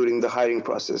during the hiring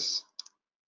process?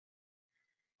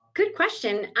 Good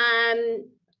question.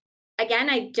 Again,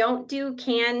 I don't do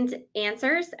canned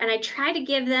answers, and I try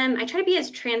to be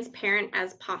as transparent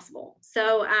as possible.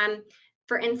 So,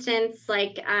 for instance,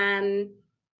 like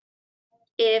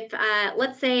if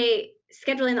let's say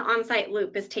scheduling the on-site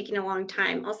loop is taking a long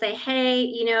time, I'll say,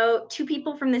 hey, 2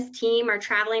 people from this team are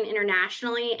traveling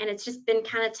internationally and it's just been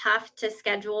kind of tough to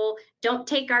schedule. Don't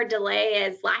take our delay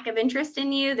as lack of interest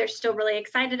in you. They're still really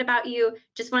excited about you.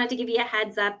 Just wanted to give you a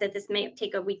heads up that this may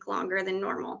take a week longer than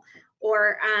normal.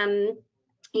 Or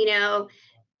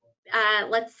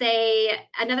let's say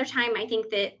another time I think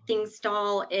that things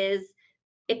stall is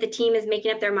if the team is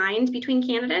making up their mind between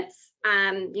candidates,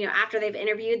 after they've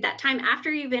interviewed. That time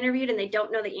after you've interviewed and they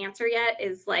don't know the answer yet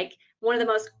is like one of the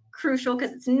most crucial,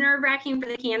 because it's nerve-wracking for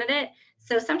the candidate.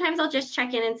 So sometimes I'll just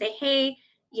check in and say, hey,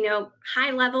 high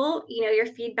level, your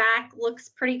feedback looks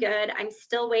pretty good. I'm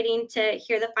still waiting to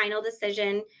hear the final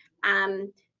decision.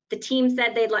 The team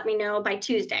said they'd let me know by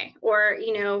Tuesday, or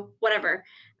whatever.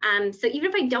 So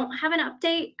even if I don't have an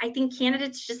update, I think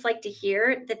candidates just like to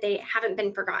hear that they haven't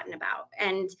been forgotten about,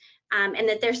 and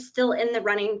that they're still in the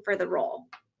running for the role.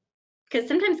 Because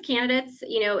sometimes candidates,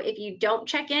 if you don't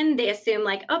check in, they assume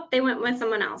like, oh, they went with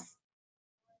someone else.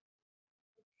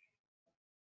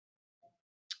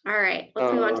 All right,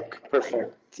 let's move on.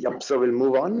 Perfect. Yep. So we'll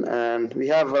move on, and we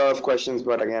have a lot of questions,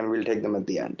 but again, we'll take them at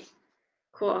the end.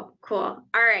 Cool. All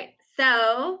right,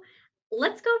 so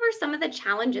let's go over some of the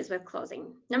challenges with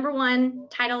closing. Number 1,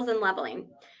 titles and leveling.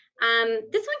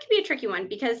 This one can be a tricky one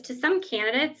because to some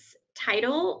candidates,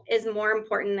 title is more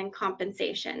important than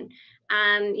compensation.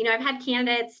 I've had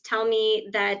candidates tell me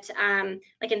that,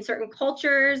 like in certain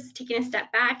cultures, taking a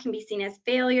step back can be seen as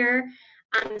failure.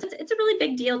 So it's a really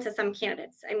big deal to some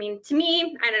candidates. I mean, to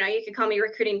me, I don't know, you could call me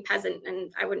recruiting peasant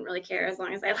and I wouldn't really care as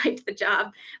long as I liked the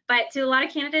job. But to a lot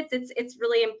of candidates, it's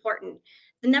really important.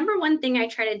 The number one thing I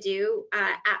try to do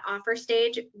at offer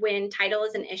stage when title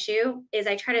is an issue is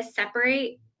I try to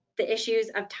separate the issues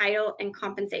of title and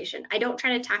compensation. I don't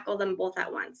try to tackle them both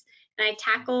at once. And I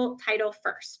tackle title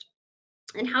first.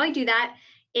 And how I do that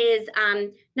is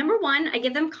number one, I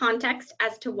give them context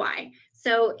as to why.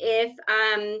 So if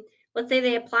let's say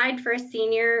they applied for a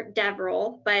senior dev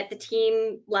role, but the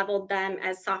team leveled them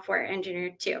as software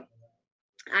engineer 2.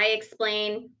 I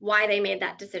explain why they made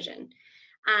that decision.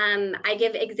 I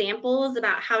give examples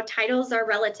about how titles are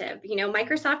relative.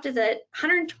 Microsoft is a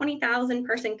 120,000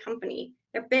 person company.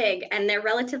 They're big and they're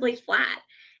relatively flat.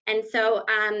 And so,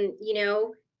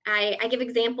 I give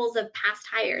examples of past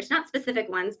hires, not specific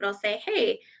ones, but I'll say,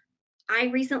 hey, I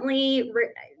recently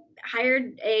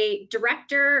hired a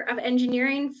director of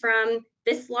engineering from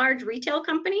this large retail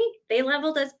company. They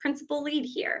leveled as principal lead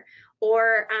here.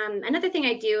 Or another thing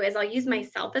I do is I'll use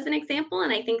myself as an example,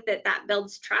 and I think that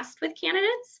builds trust with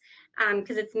candidates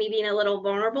because it's me being a little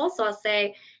vulnerable. So I'll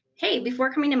say, hey,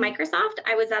 before coming to Microsoft,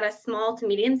 I was at a small to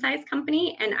medium-sized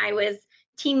company, and I was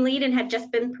team lead and had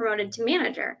just been promoted to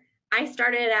manager. I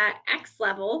started at X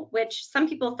level, which some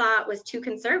people thought was too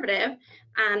conservative,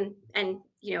 and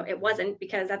it wasn't,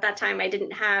 because at that time I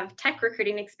didn't have tech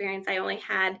recruiting experience. I only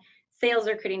had sales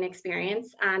recruiting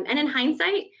experience. And in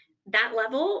hindsight, that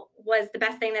level was the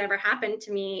best thing that ever happened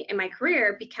to me in my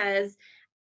career because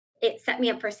it set me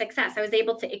up for success. I was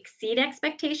able to exceed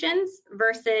expectations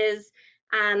versus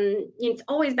it's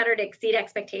always better to exceed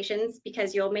expectations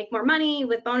because you'll make more money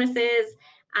with bonuses.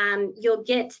 You'll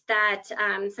get that,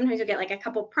 sometimes you'll get like a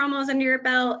couple promos under your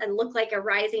belt and look like a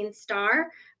rising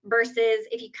star, versus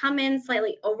if you come in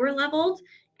slightly over leveled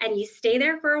and you stay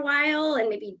there for a while and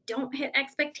maybe don't hit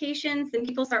expectations, then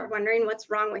people start wondering what's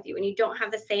wrong with you and you don't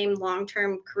have the same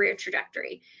long-term career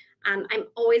trajectory. I'm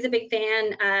always a big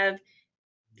fan of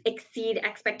exceed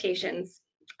expectations.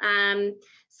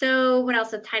 So what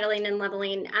else with titling and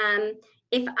leveling?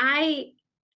 If I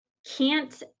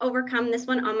can't overcome this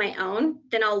one on my own,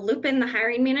 then I'll loop in the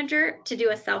hiring manager to do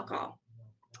a sell call.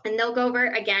 And they'll go over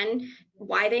again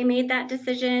why they made that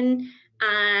decision.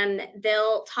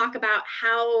 They'll talk about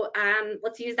how,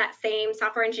 let's use that same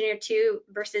software engineer 2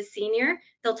 versus senior.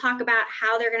 They'll talk about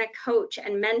how they're going to coach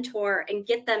and mentor and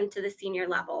get them to the senior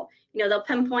level. They'll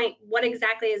pinpoint what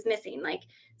exactly is missing. Like,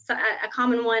 so a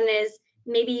common one is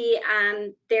maybe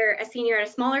they're a senior at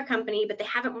a smaller company, but they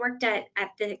haven't worked at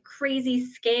the crazy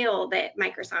scale that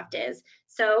Microsoft is.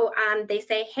 So they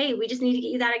say, hey, we just need to get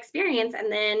you that experience,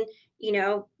 and then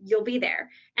you'll be there.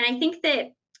 And I think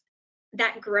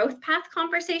that growth path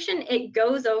conversation, it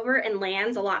goes over and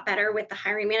lands a lot better with the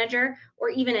hiring manager or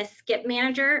even a skip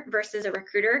manager versus a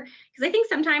recruiter. Because I think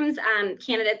sometimes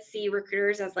candidates see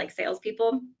recruiters as like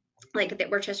salespeople, like that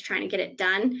we're just trying to get it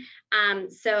done.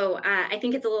 So I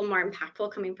think it's a little more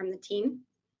impactful coming from the team.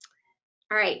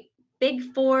 All right,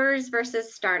 big fours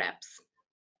versus startups.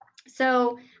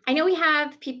 So I know we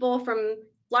have people from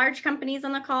large companies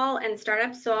on the call and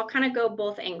startups, so I'll kind of go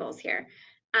both angles here.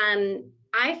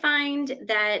 I find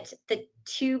that the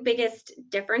two biggest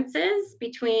differences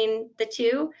between the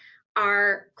two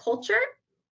are culture,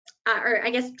 or I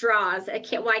guess draws.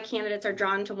 Why candidates are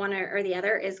drawn to one or the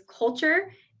other is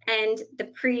culture and the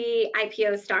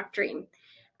pre-IPO stock dream.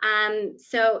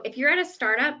 So if you're at a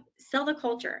startup, sell the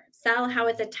culture, sell how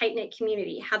it's a tight-knit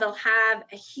community, how they'll have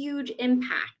a huge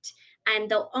impact and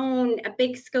they'll own a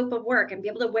big scope of work and be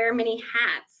able to wear many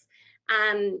hats.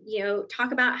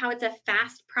 Talk about how it's a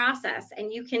fast process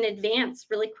and you can advance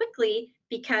really quickly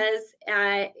because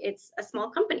it's a small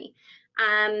company.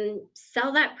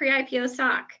 Sell that pre-IPO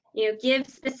stock, give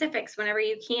specifics whenever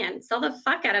you can. Sell the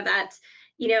fuck out of that,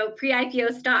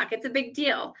 pre-IPO stock. It's a big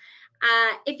deal.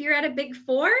 If you're at a big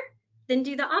four, then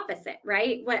do the opposite,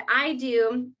 right? What I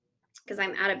do, because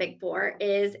I'm at a big four,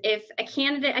 is if a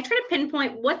candidate, I try to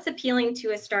pinpoint what's appealing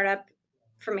to a startup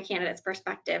from a candidate's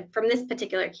perspective, from this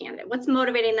particular candidate. What's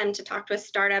motivating them to talk to a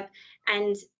startup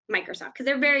and Microsoft? Because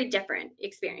they're very different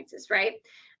experiences, right?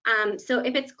 So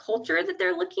if it's culture that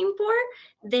they're looking for,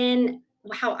 then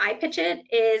how I pitch it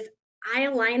is I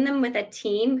align them with a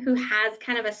team who has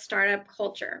kind of a startup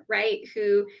culture, right?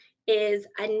 Who is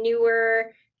a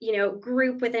newer,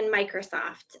 group within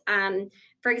Microsoft.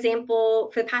 For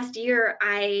example, for the past year,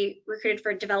 I recruited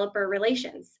for developer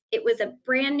relations. It was a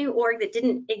brand new org that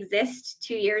didn't exist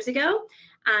 2 years ago.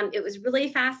 It was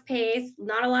really fast paced,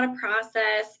 not a lot of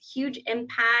process, huge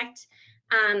impact.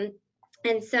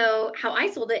 And so how I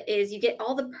sold it is you get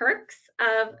all the perks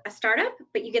of a startup,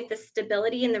 but you get the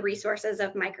stability and the resources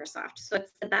of Microsoft. So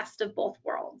it's the best of both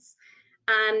worlds.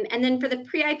 And then for the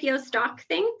pre-IPO stock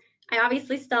thing, I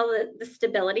obviously sell the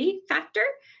stability factor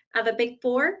of a big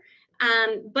four,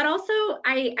 but also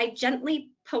I gently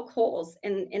poke holes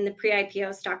in the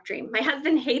pre-IPO stock dream. My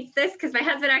husband hates this because my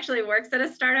husband actually works at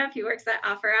a startup. He works at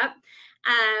OfferUp.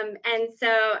 And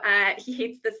so he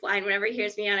hates this line whenever he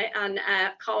hears me on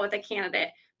a call with a candidate.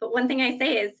 But one thing I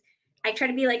say is I try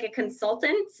to be like a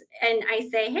consultant, and I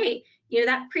say, hey,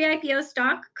 that pre-IPO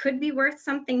stock could be worth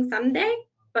something someday,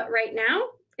 but right now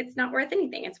it's not worth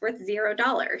anything. It's worth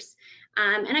 $0.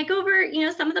 And I go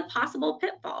over, some of the possible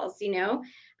pitfalls.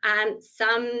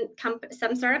 Some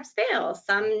startups fail,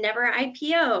 some never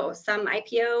IPO, some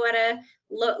IPO at a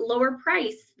lower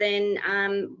price than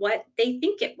what they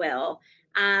think it will.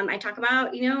 I talk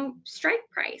about, strike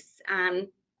price.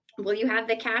 Will you have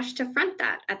the cash to front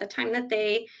that at the time that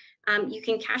you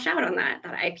can cash out on that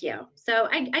IPO? So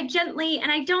I gently,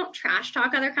 and I don't trash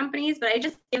talk other companies, but I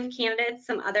just give candidates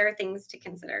some other things to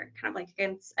consider, kind of like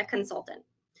a consultant.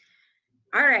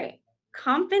 All right,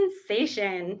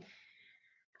 compensation.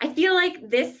 I feel like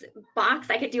this box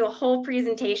I could do a whole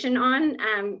presentation on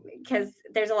because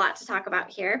there's a lot to talk about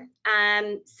here.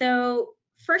 So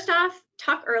first off,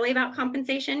 talk early about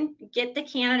compensation. Get the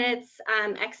candidates'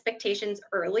 expectations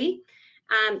early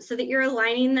so that you're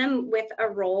aligning them with a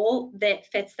role that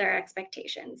fits their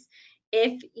expectations.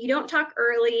 If you don't talk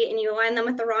early and you align them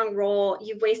with the wrong role,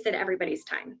 you've wasted everybody's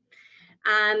time.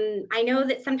 I know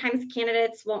that sometimes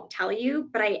candidates won't tell you,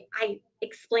 but I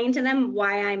explain to them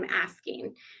why I'm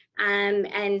asking,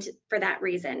 and for that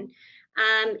reason.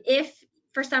 If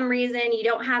for some reason you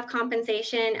don't have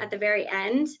compensation at the very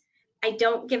end, I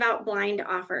don't give out blind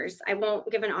offers. I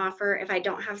won't give an offer if I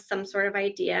don't have some sort of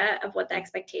idea of what the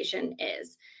expectation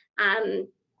is.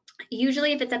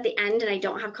 Usually if it's at the end and I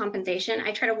don't have compensation,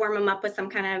 I try to warm them up with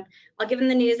some kind of, I'll give them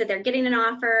the news that they're getting an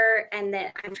offer and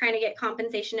that I'm trying to get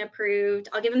compensation approved.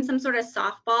 I'll give them some sort of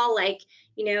softball, like,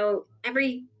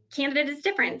 every candidate is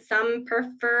different. Some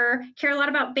care a lot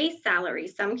about base salary.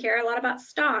 Some care a lot about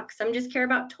stock. Some just care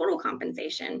about total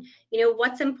compensation.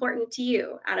 What's important to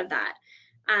you out of that?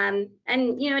 And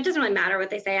it doesn't really matter what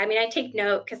they say. I mean, I take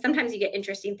note because sometimes you get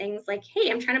interesting things like,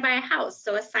 hey, I'm trying to buy a house,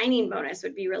 so a signing bonus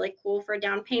would be really cool for a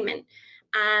down payment.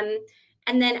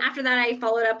 And then after that, I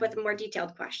followed up with a more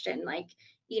detailed question like,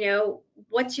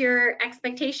 what's your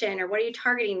expectation, or what are you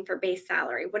targeting for base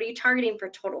salary? What are you targeting for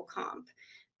total comp?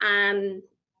 And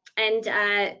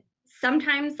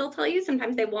sometimes they'll tell you,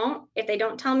 sometimes they won't. If they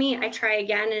don't tell me, I try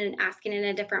again and asking in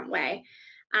a different way.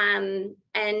 And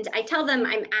I tell them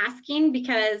I'm asking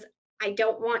because I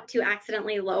don't want to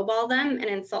accidentally lowball them and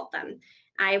insult them.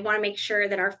 I want to make sure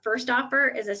that our first offer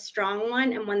is a strong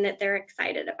one and one that they're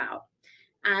excited about.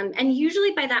 And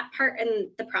usually by that part in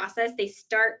the process, they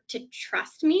start to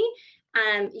trust me.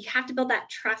 You have to build that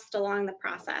trust along the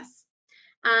process.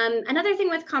 Another thing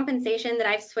with compensation that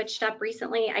I've switched up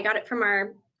recently, I got it from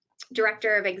our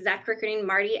director of exec recruiting,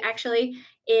 Marty, actually,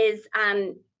 is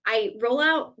I roll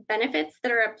out benefits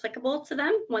that are applicable to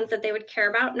them, ones that they would care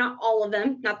about, not all of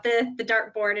them, not the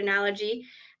dartboard analogy.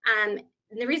 And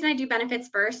the reason I do benefits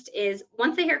first is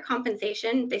once they hear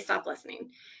compensation, they stop listening.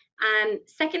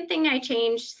 Second thing I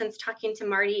changed since talking to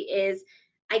Marty is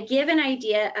I give an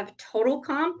idea of total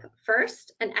comp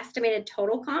first, an estimated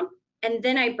total comp, and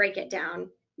then I break it down,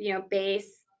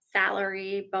 base,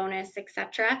 salary, bonus,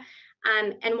 etc.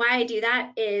 And why I do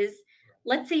that is,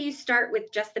 let's say you start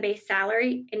with just the base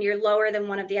salary and you're lower than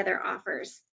one of the other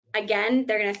offers. Again,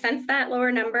 they're going to sense that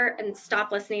lower number and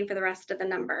stop listening for the rest of the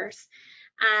numbers.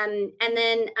 And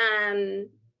then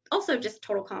also just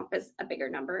total comp is a bigger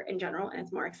number in general, and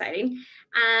it's more exciting.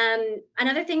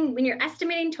 Another thing, when you're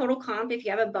estimating total comp, if you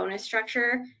have a bonus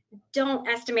structure, don't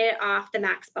estimate it off the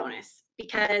max bonus,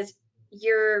 because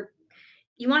you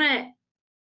want to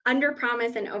under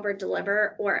promise and over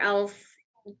deliver, or else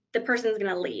the person's going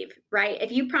to leave, right?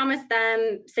 If you promise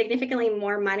them significantly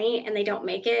more money and they don't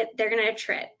make it, they're going to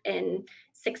attrit in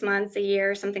 6 months, a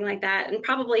year, something like that, and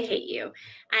probably hate you.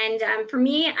 And for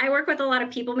me, I work with a lot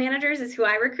of people managers, is who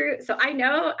I recruit. So I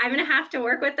know I'm going to have to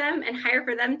work with them and hire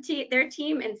for them, their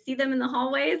team, and see them in the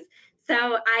hallways.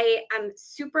 So I am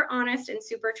super honest and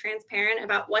super transparent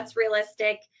about what's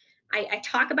realistic. I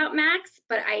talk about max,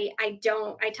 but I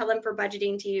tell them for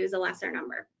budgeting to use a lesser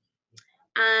number.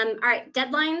 All right,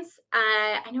 deadlines.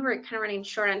 I know we're kind of running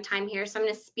short on time here, so I'm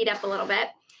going to speed up a little bit.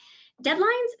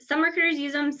 Deadlines, some recruiters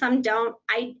use them, some don't.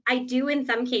 I do in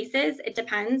some cases, it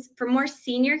depends. For more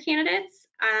senior candidates,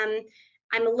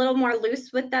 I'm a little more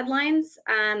loose with deadlines,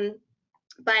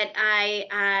 but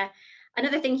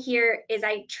another thing here is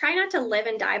I try not to live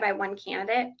and die by one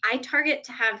candidate. I target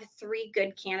to have 3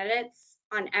 good candidates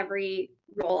on every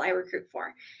role I recruit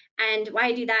for. And why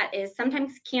I do that is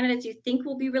sometimes candidates you think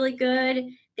will be really good,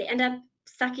 they end up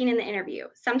sucking in the interview.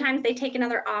 Sometimes they take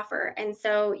another offer, and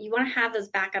so you want to have those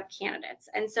backup candidates.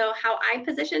 And so how I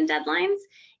position deadlines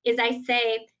is I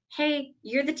say, hey,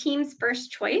 you're the team's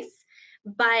first choice,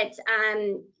 but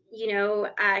you know,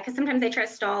 because sometimes they try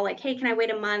to stall, like, hey, can I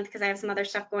wait a month because I have some other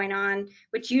stuff going on,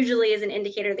 which usually is an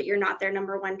indicator that you're not their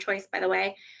 #1 choice, by the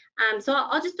way. So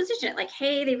I'll just position it like,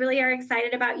 hey, they really are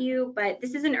excited about you, but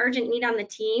this is an urgent need on the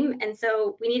team, and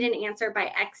so we need an answer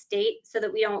by X date so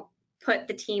that we don't put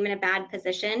the team in a bad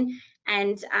position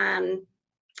and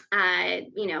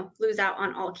you know, lose out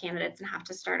on all candidates and have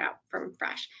to start out from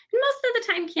fresh. And most of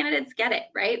the time, candidates get it,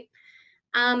 right?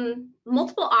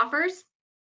 Multiple offers.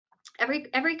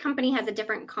 Every company has a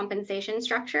different compensation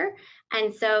structure,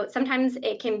 and so sometimes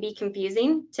it can be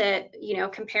confusing to, you know,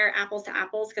 compare apples to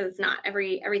apples because it's not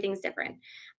everything's different.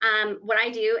 What I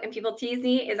do, and people tease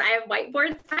me, is I have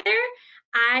whiteboards there.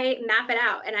 I map it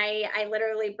out, and I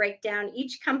literally break down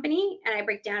each company, and I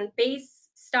break down base,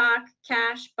 stock,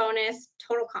 cash, bonus,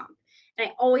 total comp, and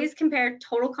I always compare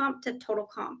total comp to total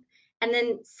comp, and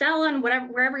then sell on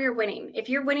wherever you're winning. If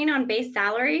you're winning on base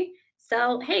salary,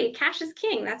 sell, hey, cash is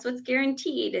king, that's what's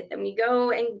guaranteed. Then we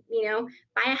go and, you know,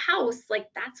 buy a house, like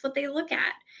that's what they look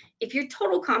at. If your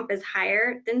total comp is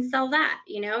higher, then sell that,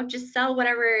 you know, just sell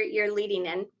whatever you're leading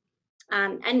in.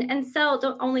 And sell,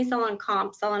 don't only sell on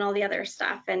comp, sell on all the other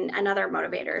stuff and other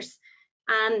motivators.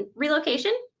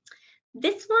 Relocation.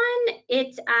 This one,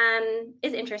 it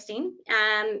is interesting.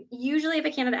 Usually if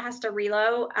a candidate has to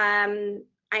relo,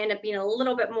 I end up being a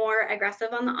little bit more aggressive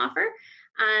on the offer.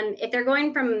 If they're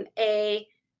going from a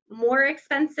more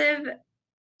expensive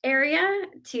area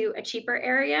to a cheaper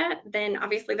area, then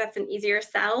obviously that's an easier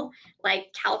sell.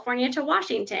 Like California to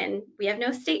Washington, we have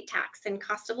no state tax and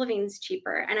cost of living is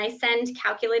cheaper. And I send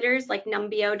calculators like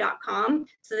numbeo.com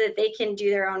so that they can do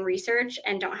their own research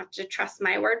and don't have to trust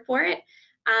my word for it.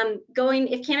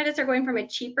 If candidates are going from a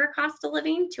cheaper cost of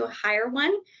living to a higher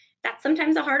one, that's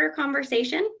sometimes a harder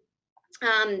conversation.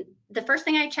 The first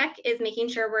thing I check is making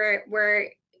sure we're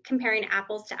comparing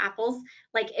apples to apples.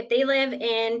 Like if they live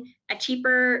in a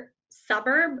cheaper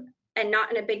suburb and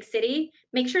not in a big city,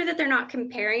 make sure that they're not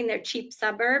comparing their cheap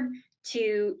suburb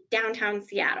to downtown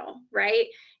Seattle, right?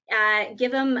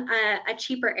 Give them a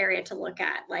cheaper area to look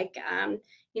at, like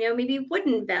you know, maybe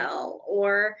Woodinville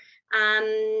or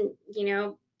you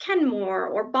know, Kenmore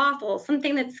or Bothell,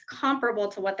 something that's comparable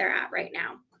to what they're at right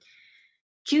now.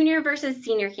 Junior versus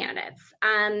senior candidates.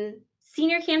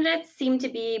 Senior candidates seem to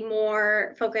be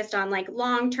more focused on like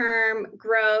long-term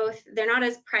growth. They're not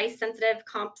as price sensitive,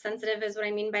 comp sensitive is what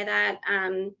I mean by that.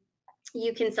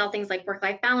 You can sell things like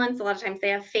work-life balance. A lot of times they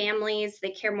have families,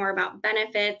 they care more about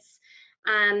benefits.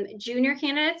 Junior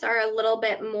candidates are a little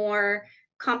bit more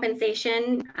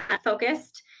compensation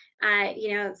focused.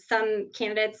 You know, some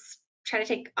candidates try to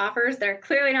take offers that are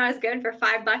clearly not as good for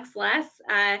 $5 less.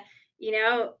 You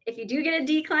know, if you do get a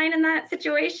decline in that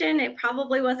situation, it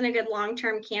probably wasn't a good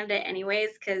long-term candidate anyways,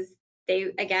 because they,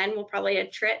 again, will probably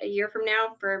attrit a year from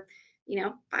now for, you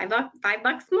know,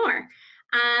 $5 more.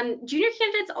 Junior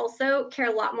candidates also care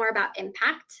a lot more about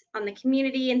impact on the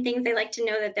community and things. They like to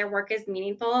know that their work is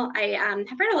meaningful. I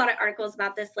have read a lot of articles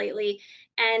about this lately,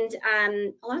 and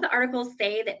a lot of the articles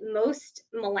say that most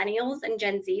millennials and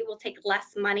Gen Z will take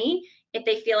less money if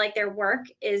they feel like their work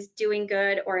is doing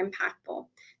good or impactful.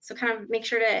 So kind of make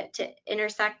sure to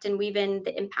intersect and weave in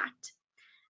the impact.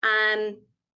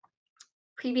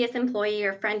 Previous employee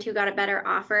or friend who got a better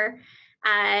offer.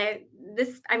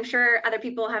 This, I'm sure other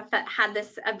people have had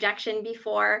this objection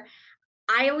before.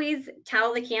 I always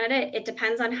tell the candidate, it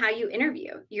depends on how you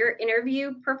interview. Your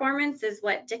interview performance is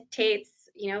what dictates,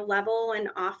 you know, level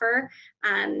and offer.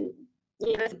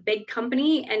 You know, it's a big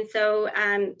company, and so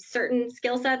certain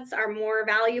skill sets are more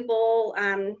valuable.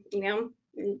 You know,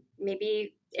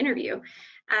 maybe interview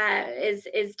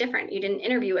is different. You didn't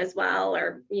interview as well,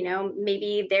 or you know,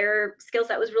 maybe their skill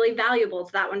set was really valuable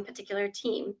to that one particular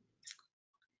team.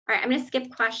 All right, I'm going to skip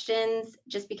questions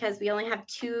just because we only have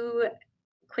 2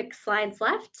 quick slides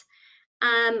left.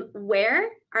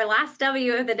 Where, our last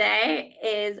W of the day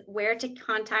is where to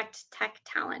contact tech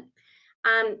talent.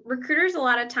 Recruiters a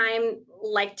lot of time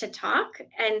like to talk,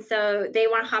 and so they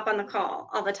want to hop on the call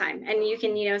all the time, and you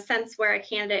can sense where a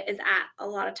candidate is at a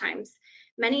lot of times.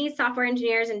 Many software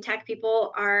engineers and tech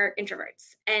people are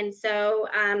introverts, and so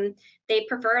they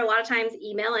prefer a lot of times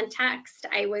email and text.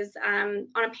 I was on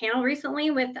a panel recently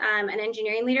with an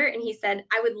engineering leader, and he said,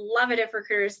 I would love it if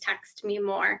recruiters text me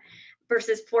more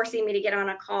versus forcing me to get on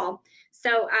a call.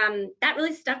 So that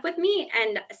really stuck with me.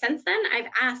 And since then, I've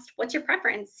asked, what's your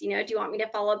preference? Do you want me to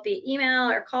follow up via email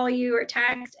or call you or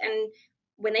text? And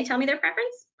when they tell me their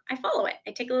preference, I follow it.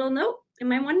 I take a little note in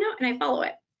my OneNote and I follow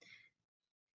it.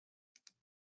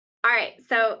 All right,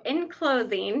 so in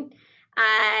closing,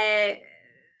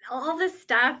 all this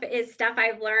stuff is stuff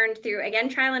I've learned through, again,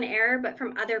 trial and error, but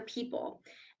from other people.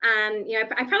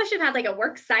 I probably should have had like a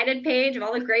works cited page of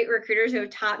all the great recruiters who have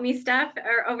taught me stuff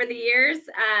over the years.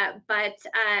 But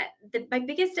my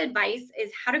biggest advice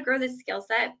is how to grow this skill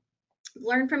set.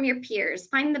 Learn from your peers.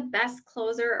 Find the best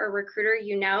closer or recruiter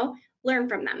you know. Learn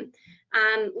from them.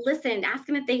 Listen, ask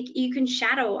them if you can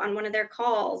shadow on one of their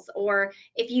calls, or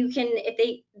if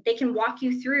they can walk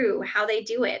you through how they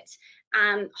do it.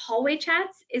 Hallway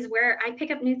chats is where I pick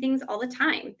up new things all the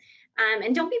time.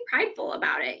 And don't be prideful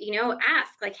about it.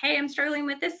 Ask like, hey, I'm struggling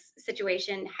with this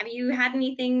situation. Have you had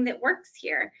anything that works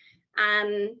here?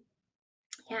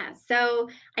 Yeah, so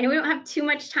I know we don't have too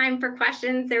much time for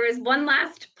questions. There was one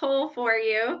last poll for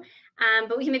you,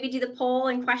 but we can maybe do the poll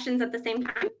and questions at the same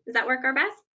time. Does that work our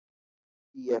best?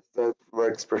 Yes, that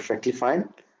works perfectly fine.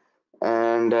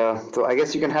 And so I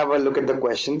guess you can have a look at the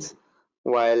questions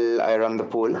while I run the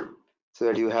poll so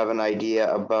that you have an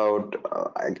idea about.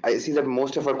 I see that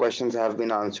most of our questions have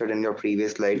been answered in your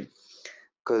previous slide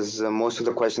because most of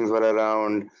the questions were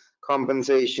around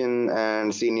compensation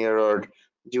and senior or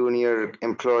junior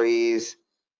employees.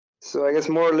 So I guess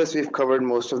more or less we've covered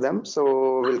most of them.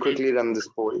 So we'll quickly run this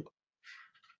poll.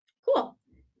 Cool.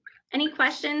 Any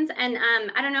questions? And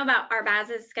I don't know about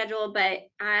Arbaz's schedule, but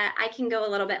I can go a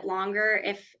little bit longer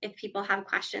if people have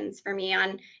questions for me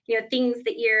on things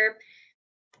that you're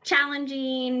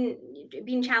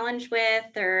being challenged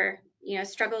with, or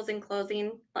struggles in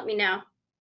closing. Let me know.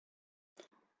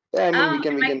 Yeah, I mean, Oh, we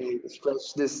can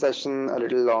stretch this session a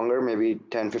little longer, maybe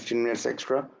 10-15 minutes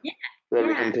extra, yeah, so that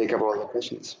we yeah. can take up all the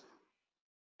questions.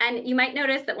 And you might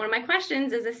notice that one of my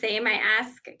questions is the same I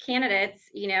ask candidates,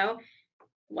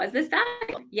 was this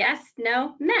valuable? Yes,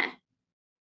 no, meh.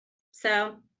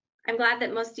 So I'm glad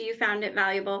that most of you found it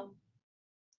valuable.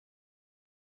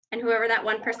 And whoever that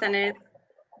 1% is,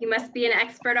 you must be an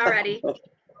expert already.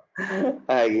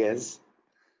 I guess.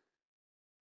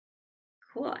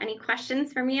 Cool. Any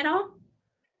questions for me at all?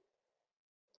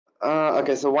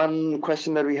 Okay, so one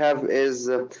question that we have is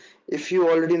if you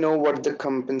already know what the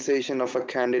compensation of a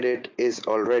candidate is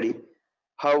already,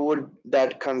 how would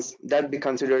that be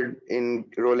considered in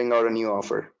rolling out a new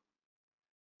offer?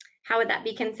 How would that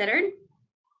be considered?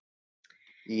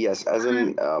 Yes, as Um,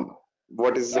 in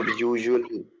what is the usual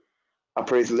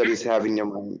appraisal that you have in your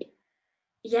mind?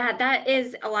 yeah, that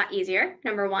is a lot easier,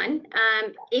 number one.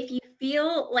 If you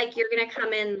feel like you're going to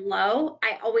come in low,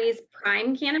 I always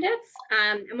prime candidates.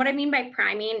 And what I mean by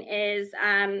priming is,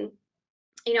 I'll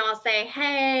say,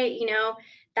 hey,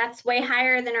 that's way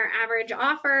higher than our average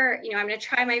offer. I'm going to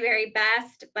try my very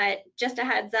best, but just a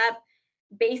heads up,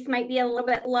 base might be a little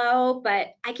bit low,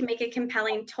 but I can make a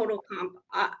compelling total comp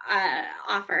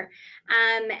offer.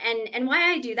 And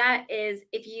why I do that is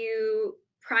if you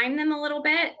prime them a little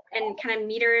bit and kind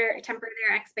of temper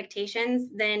their expectations,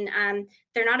 then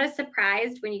they're not as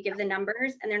surprised when you give the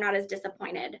numbers, and they're not as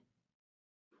disappointed.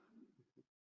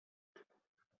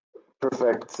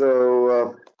 Perfect.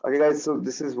 So, okay, guys, so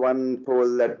this is one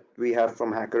poll that we have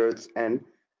from Hackerearth's end,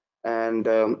 and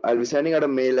I'll be sending out a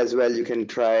mail as well. You can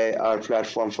try our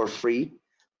platform for free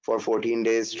for 14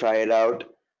 days, try it out.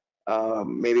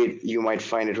 Maybe you might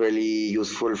find it really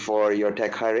useful for your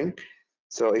tech hiring.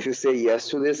 So, if you say yes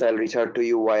to this, I'll reach out to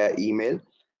you via email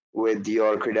with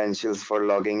your credentials for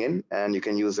logging in, and you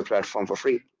can use the platform for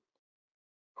free.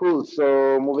 Cool.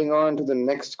 So moving on to the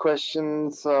next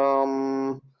questions.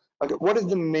 Okay, what is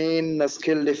the main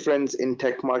skill difference in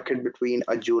tech market between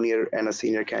a junior and a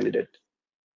senior candidate?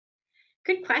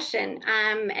 Good question,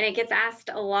 and it gets asked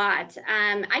a lot.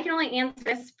 I can only answer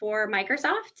this for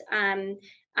Microsoft, and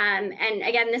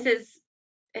again, this is,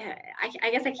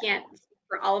 I guess I can't speak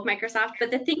for all of Microsoft,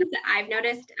 but the things that I've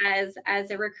noticed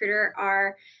as a recruiter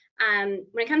are,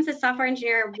 when it comes to software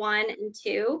engineer 1 and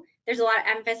 2, there's a lot of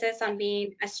emphasis on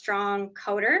being a strong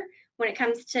coder. When it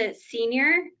comes to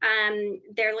senior,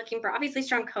 they're looking for obviously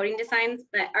strong coding designs,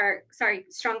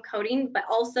 strong coding, but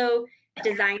also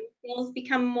design skills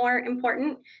become more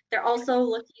important. They're also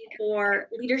looking for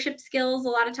leadership skills a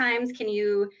lot of times. Can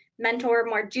you mentor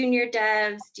more junior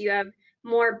devs? Do you have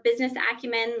more business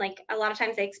acumen? Like a lot of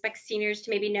times they expect seniors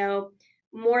to maybe know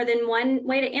more than one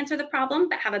way to answer the problem,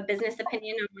 but have a business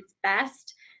opinion on what's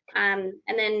best. And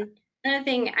then another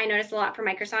thing I notice a lot for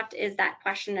Microsoft is that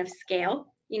question of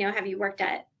scale. Have you worked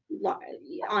on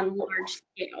large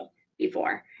scale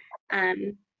before?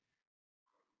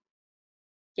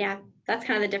 Yeah, that's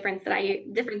kind of the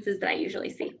differences that I usually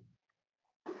see.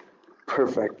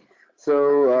 Perfect.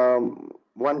 So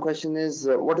one question is,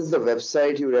 what is the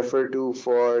website you refer to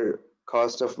for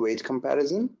cost of wage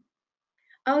comparison?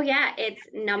 Oh yeah, it's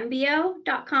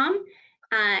numbeo.com,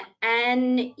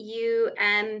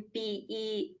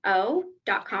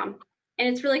 numbeo.com. And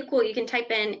it's really cool. You can type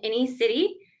in any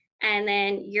city and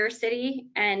then your city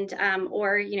and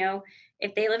or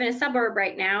if they live in a suburb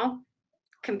right now,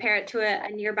 compare it to a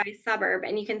nearby suburb,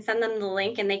 and you can send them the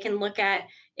link and they can look at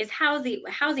is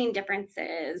housing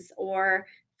differences or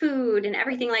food and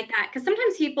everything like that. Because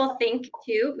sometimes people think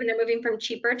too, when they're moving from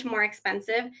cheaper to more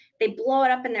expensive, they blow it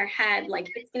up in their head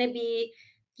like it's going to be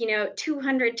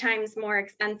 200 times more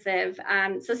expensive.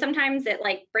 So sometimes it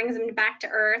like brings them back to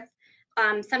earth.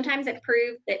 Sometimes it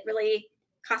proves that really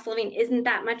cost of living isn't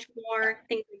that much more,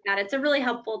 things like that. It's a really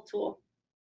helpful tool.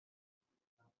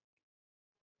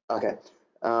 Okay.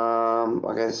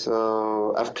 Okay,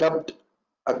 so I've clubbed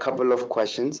a couple of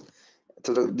questions.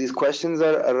 So these questions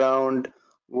are around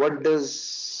what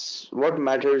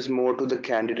matters more to the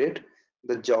candidate,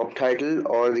 the job title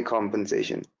or the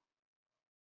compensation?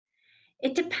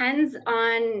 It depends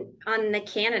on the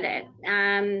candidate.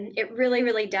 It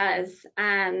really does.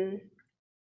 Every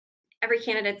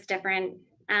candidate's different.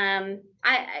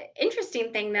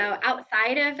 Interesting thing though,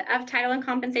 outside of title and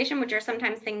compensation, which are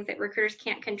sometimes things that recruiters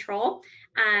can't control,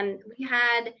 we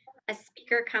had a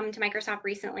speaker come to Microsoft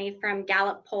recently from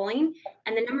Gallup polling,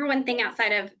 and the number one thing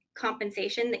outside of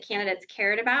compensation that candidates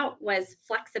cared about was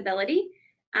flexibility,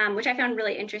 which I found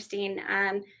really interesting.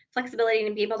 Flexibility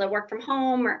to be able to work from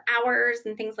home or hours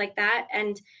and things like that.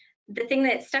 And the thing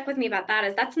that stuck with me about that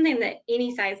is that's something that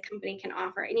any size company can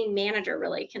offer, any manager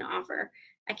really can offer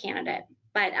a candidate.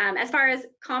 But as far as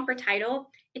comp or title,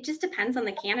 it just depends on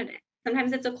the candidate.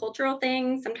 Sometimes it's a cultural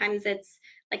thing, sometimes it's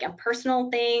like a personal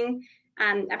thing.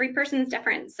 Every person's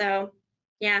different. So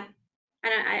yeah,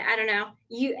 I don't know.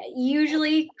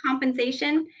 Usually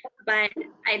compensation, but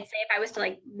I'd say if I was to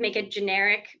like make a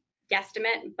generic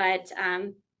guesstimate, but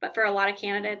for a lot of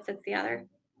candidates, it's the other.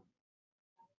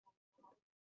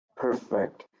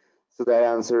 Perfect. So that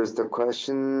answers the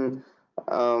question.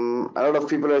 A lot of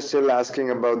people are still asking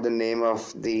about the name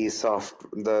of the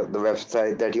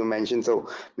website that you mentioned. So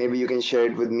maybe you can share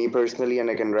it with me personally, and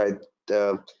I can write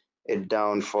it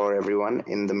down for everyone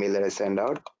in the mail that I send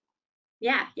out.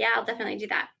 Yeah, I'll definitely do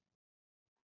that.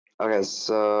 Okay,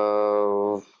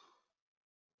 so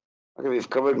we've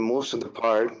covered most of the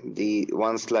part. The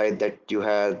one slide that you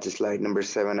had, the slide number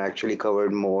 7, actually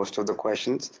covered most of the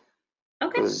questions.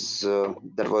 Okay. Because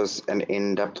that was an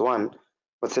in-depth one,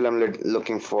 but still I'm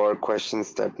looking for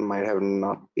questions that might have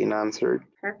not been answered.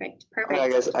 Perfect. I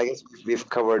guess we've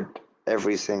covered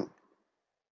everything.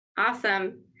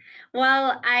 Awesome.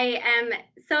 Well, I am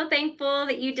so thankful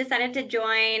that you decided to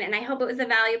join, and I hope it was a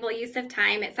valuable use of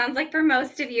time. It sounds like for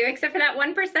most of you, except for that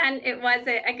 1%, it was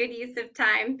a good use of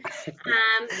time.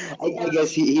 I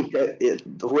guess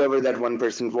whoever that one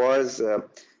person was,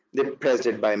 they pressed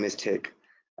it by mistake.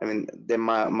 I mean, their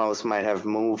mouse might have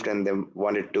moved and they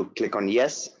wanted to click on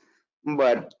yes,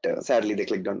 but sadly they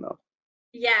clicked on no.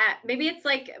 Yeah, maybe it's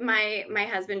like my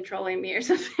husband trolling me or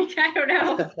something. I don't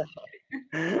know.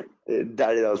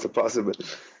 That is also possible.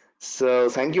 So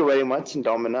thank you very much,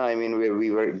 Domina. I mean,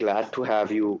 we were glad to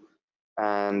have you,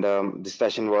 and this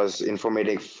session was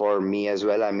informative for me as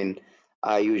well. I mean,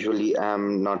 I usually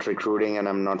am not recruiting, and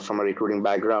I'm not from a recruiting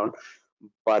background,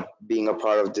 but being a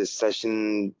part of this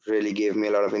session really gave me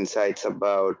a lot of insights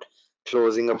about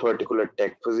closing a particular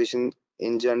tech position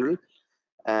in general.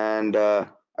 And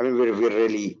I mean, we're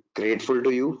really grateful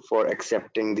to you for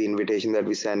accepting the invitation that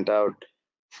we sent out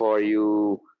for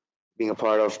you being a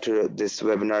part of this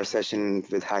webinar session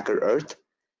with Hackerearth.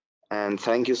 And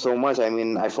thank you so much. I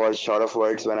mean, I fall short of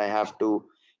words when I have to,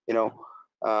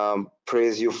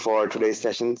 praise you for today's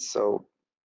session. So,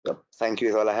 yep, thank you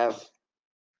is all I have.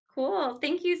 Cool.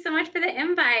 Thank you so much for the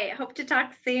invite. Hope to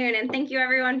talk soon, and thank you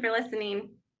everyone for listening.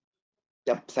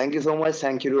 Yep, thank you so much.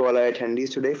 Thank you to all our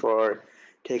attendees today for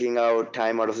taking out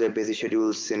time out of their busy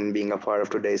schedules in being a part of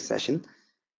today's session.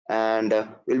 And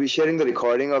we'll be sharing the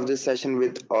recording of this session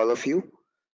with all of you.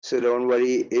 So don't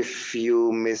worry if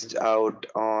you missed out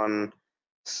on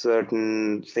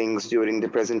certain things during the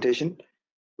presentation,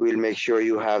 we'll make sure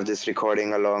you have this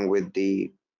recording along with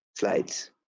the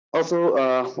slides.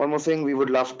 Also, one more thing, we would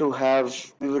love to have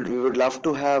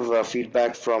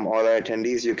feedback from all our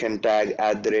attendees. You can tag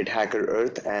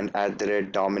 @Hackerearth and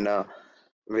 @Domina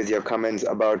with your comments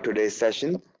about today's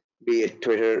session, be it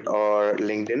Twitter or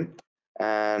LinkedIn,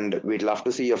 and we'd love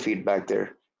to see your feedback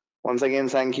there. Once again,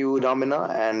 thank you, Domina,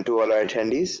 and to all our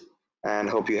attendees, and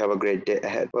hope you have a great day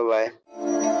ahead. Bye bye.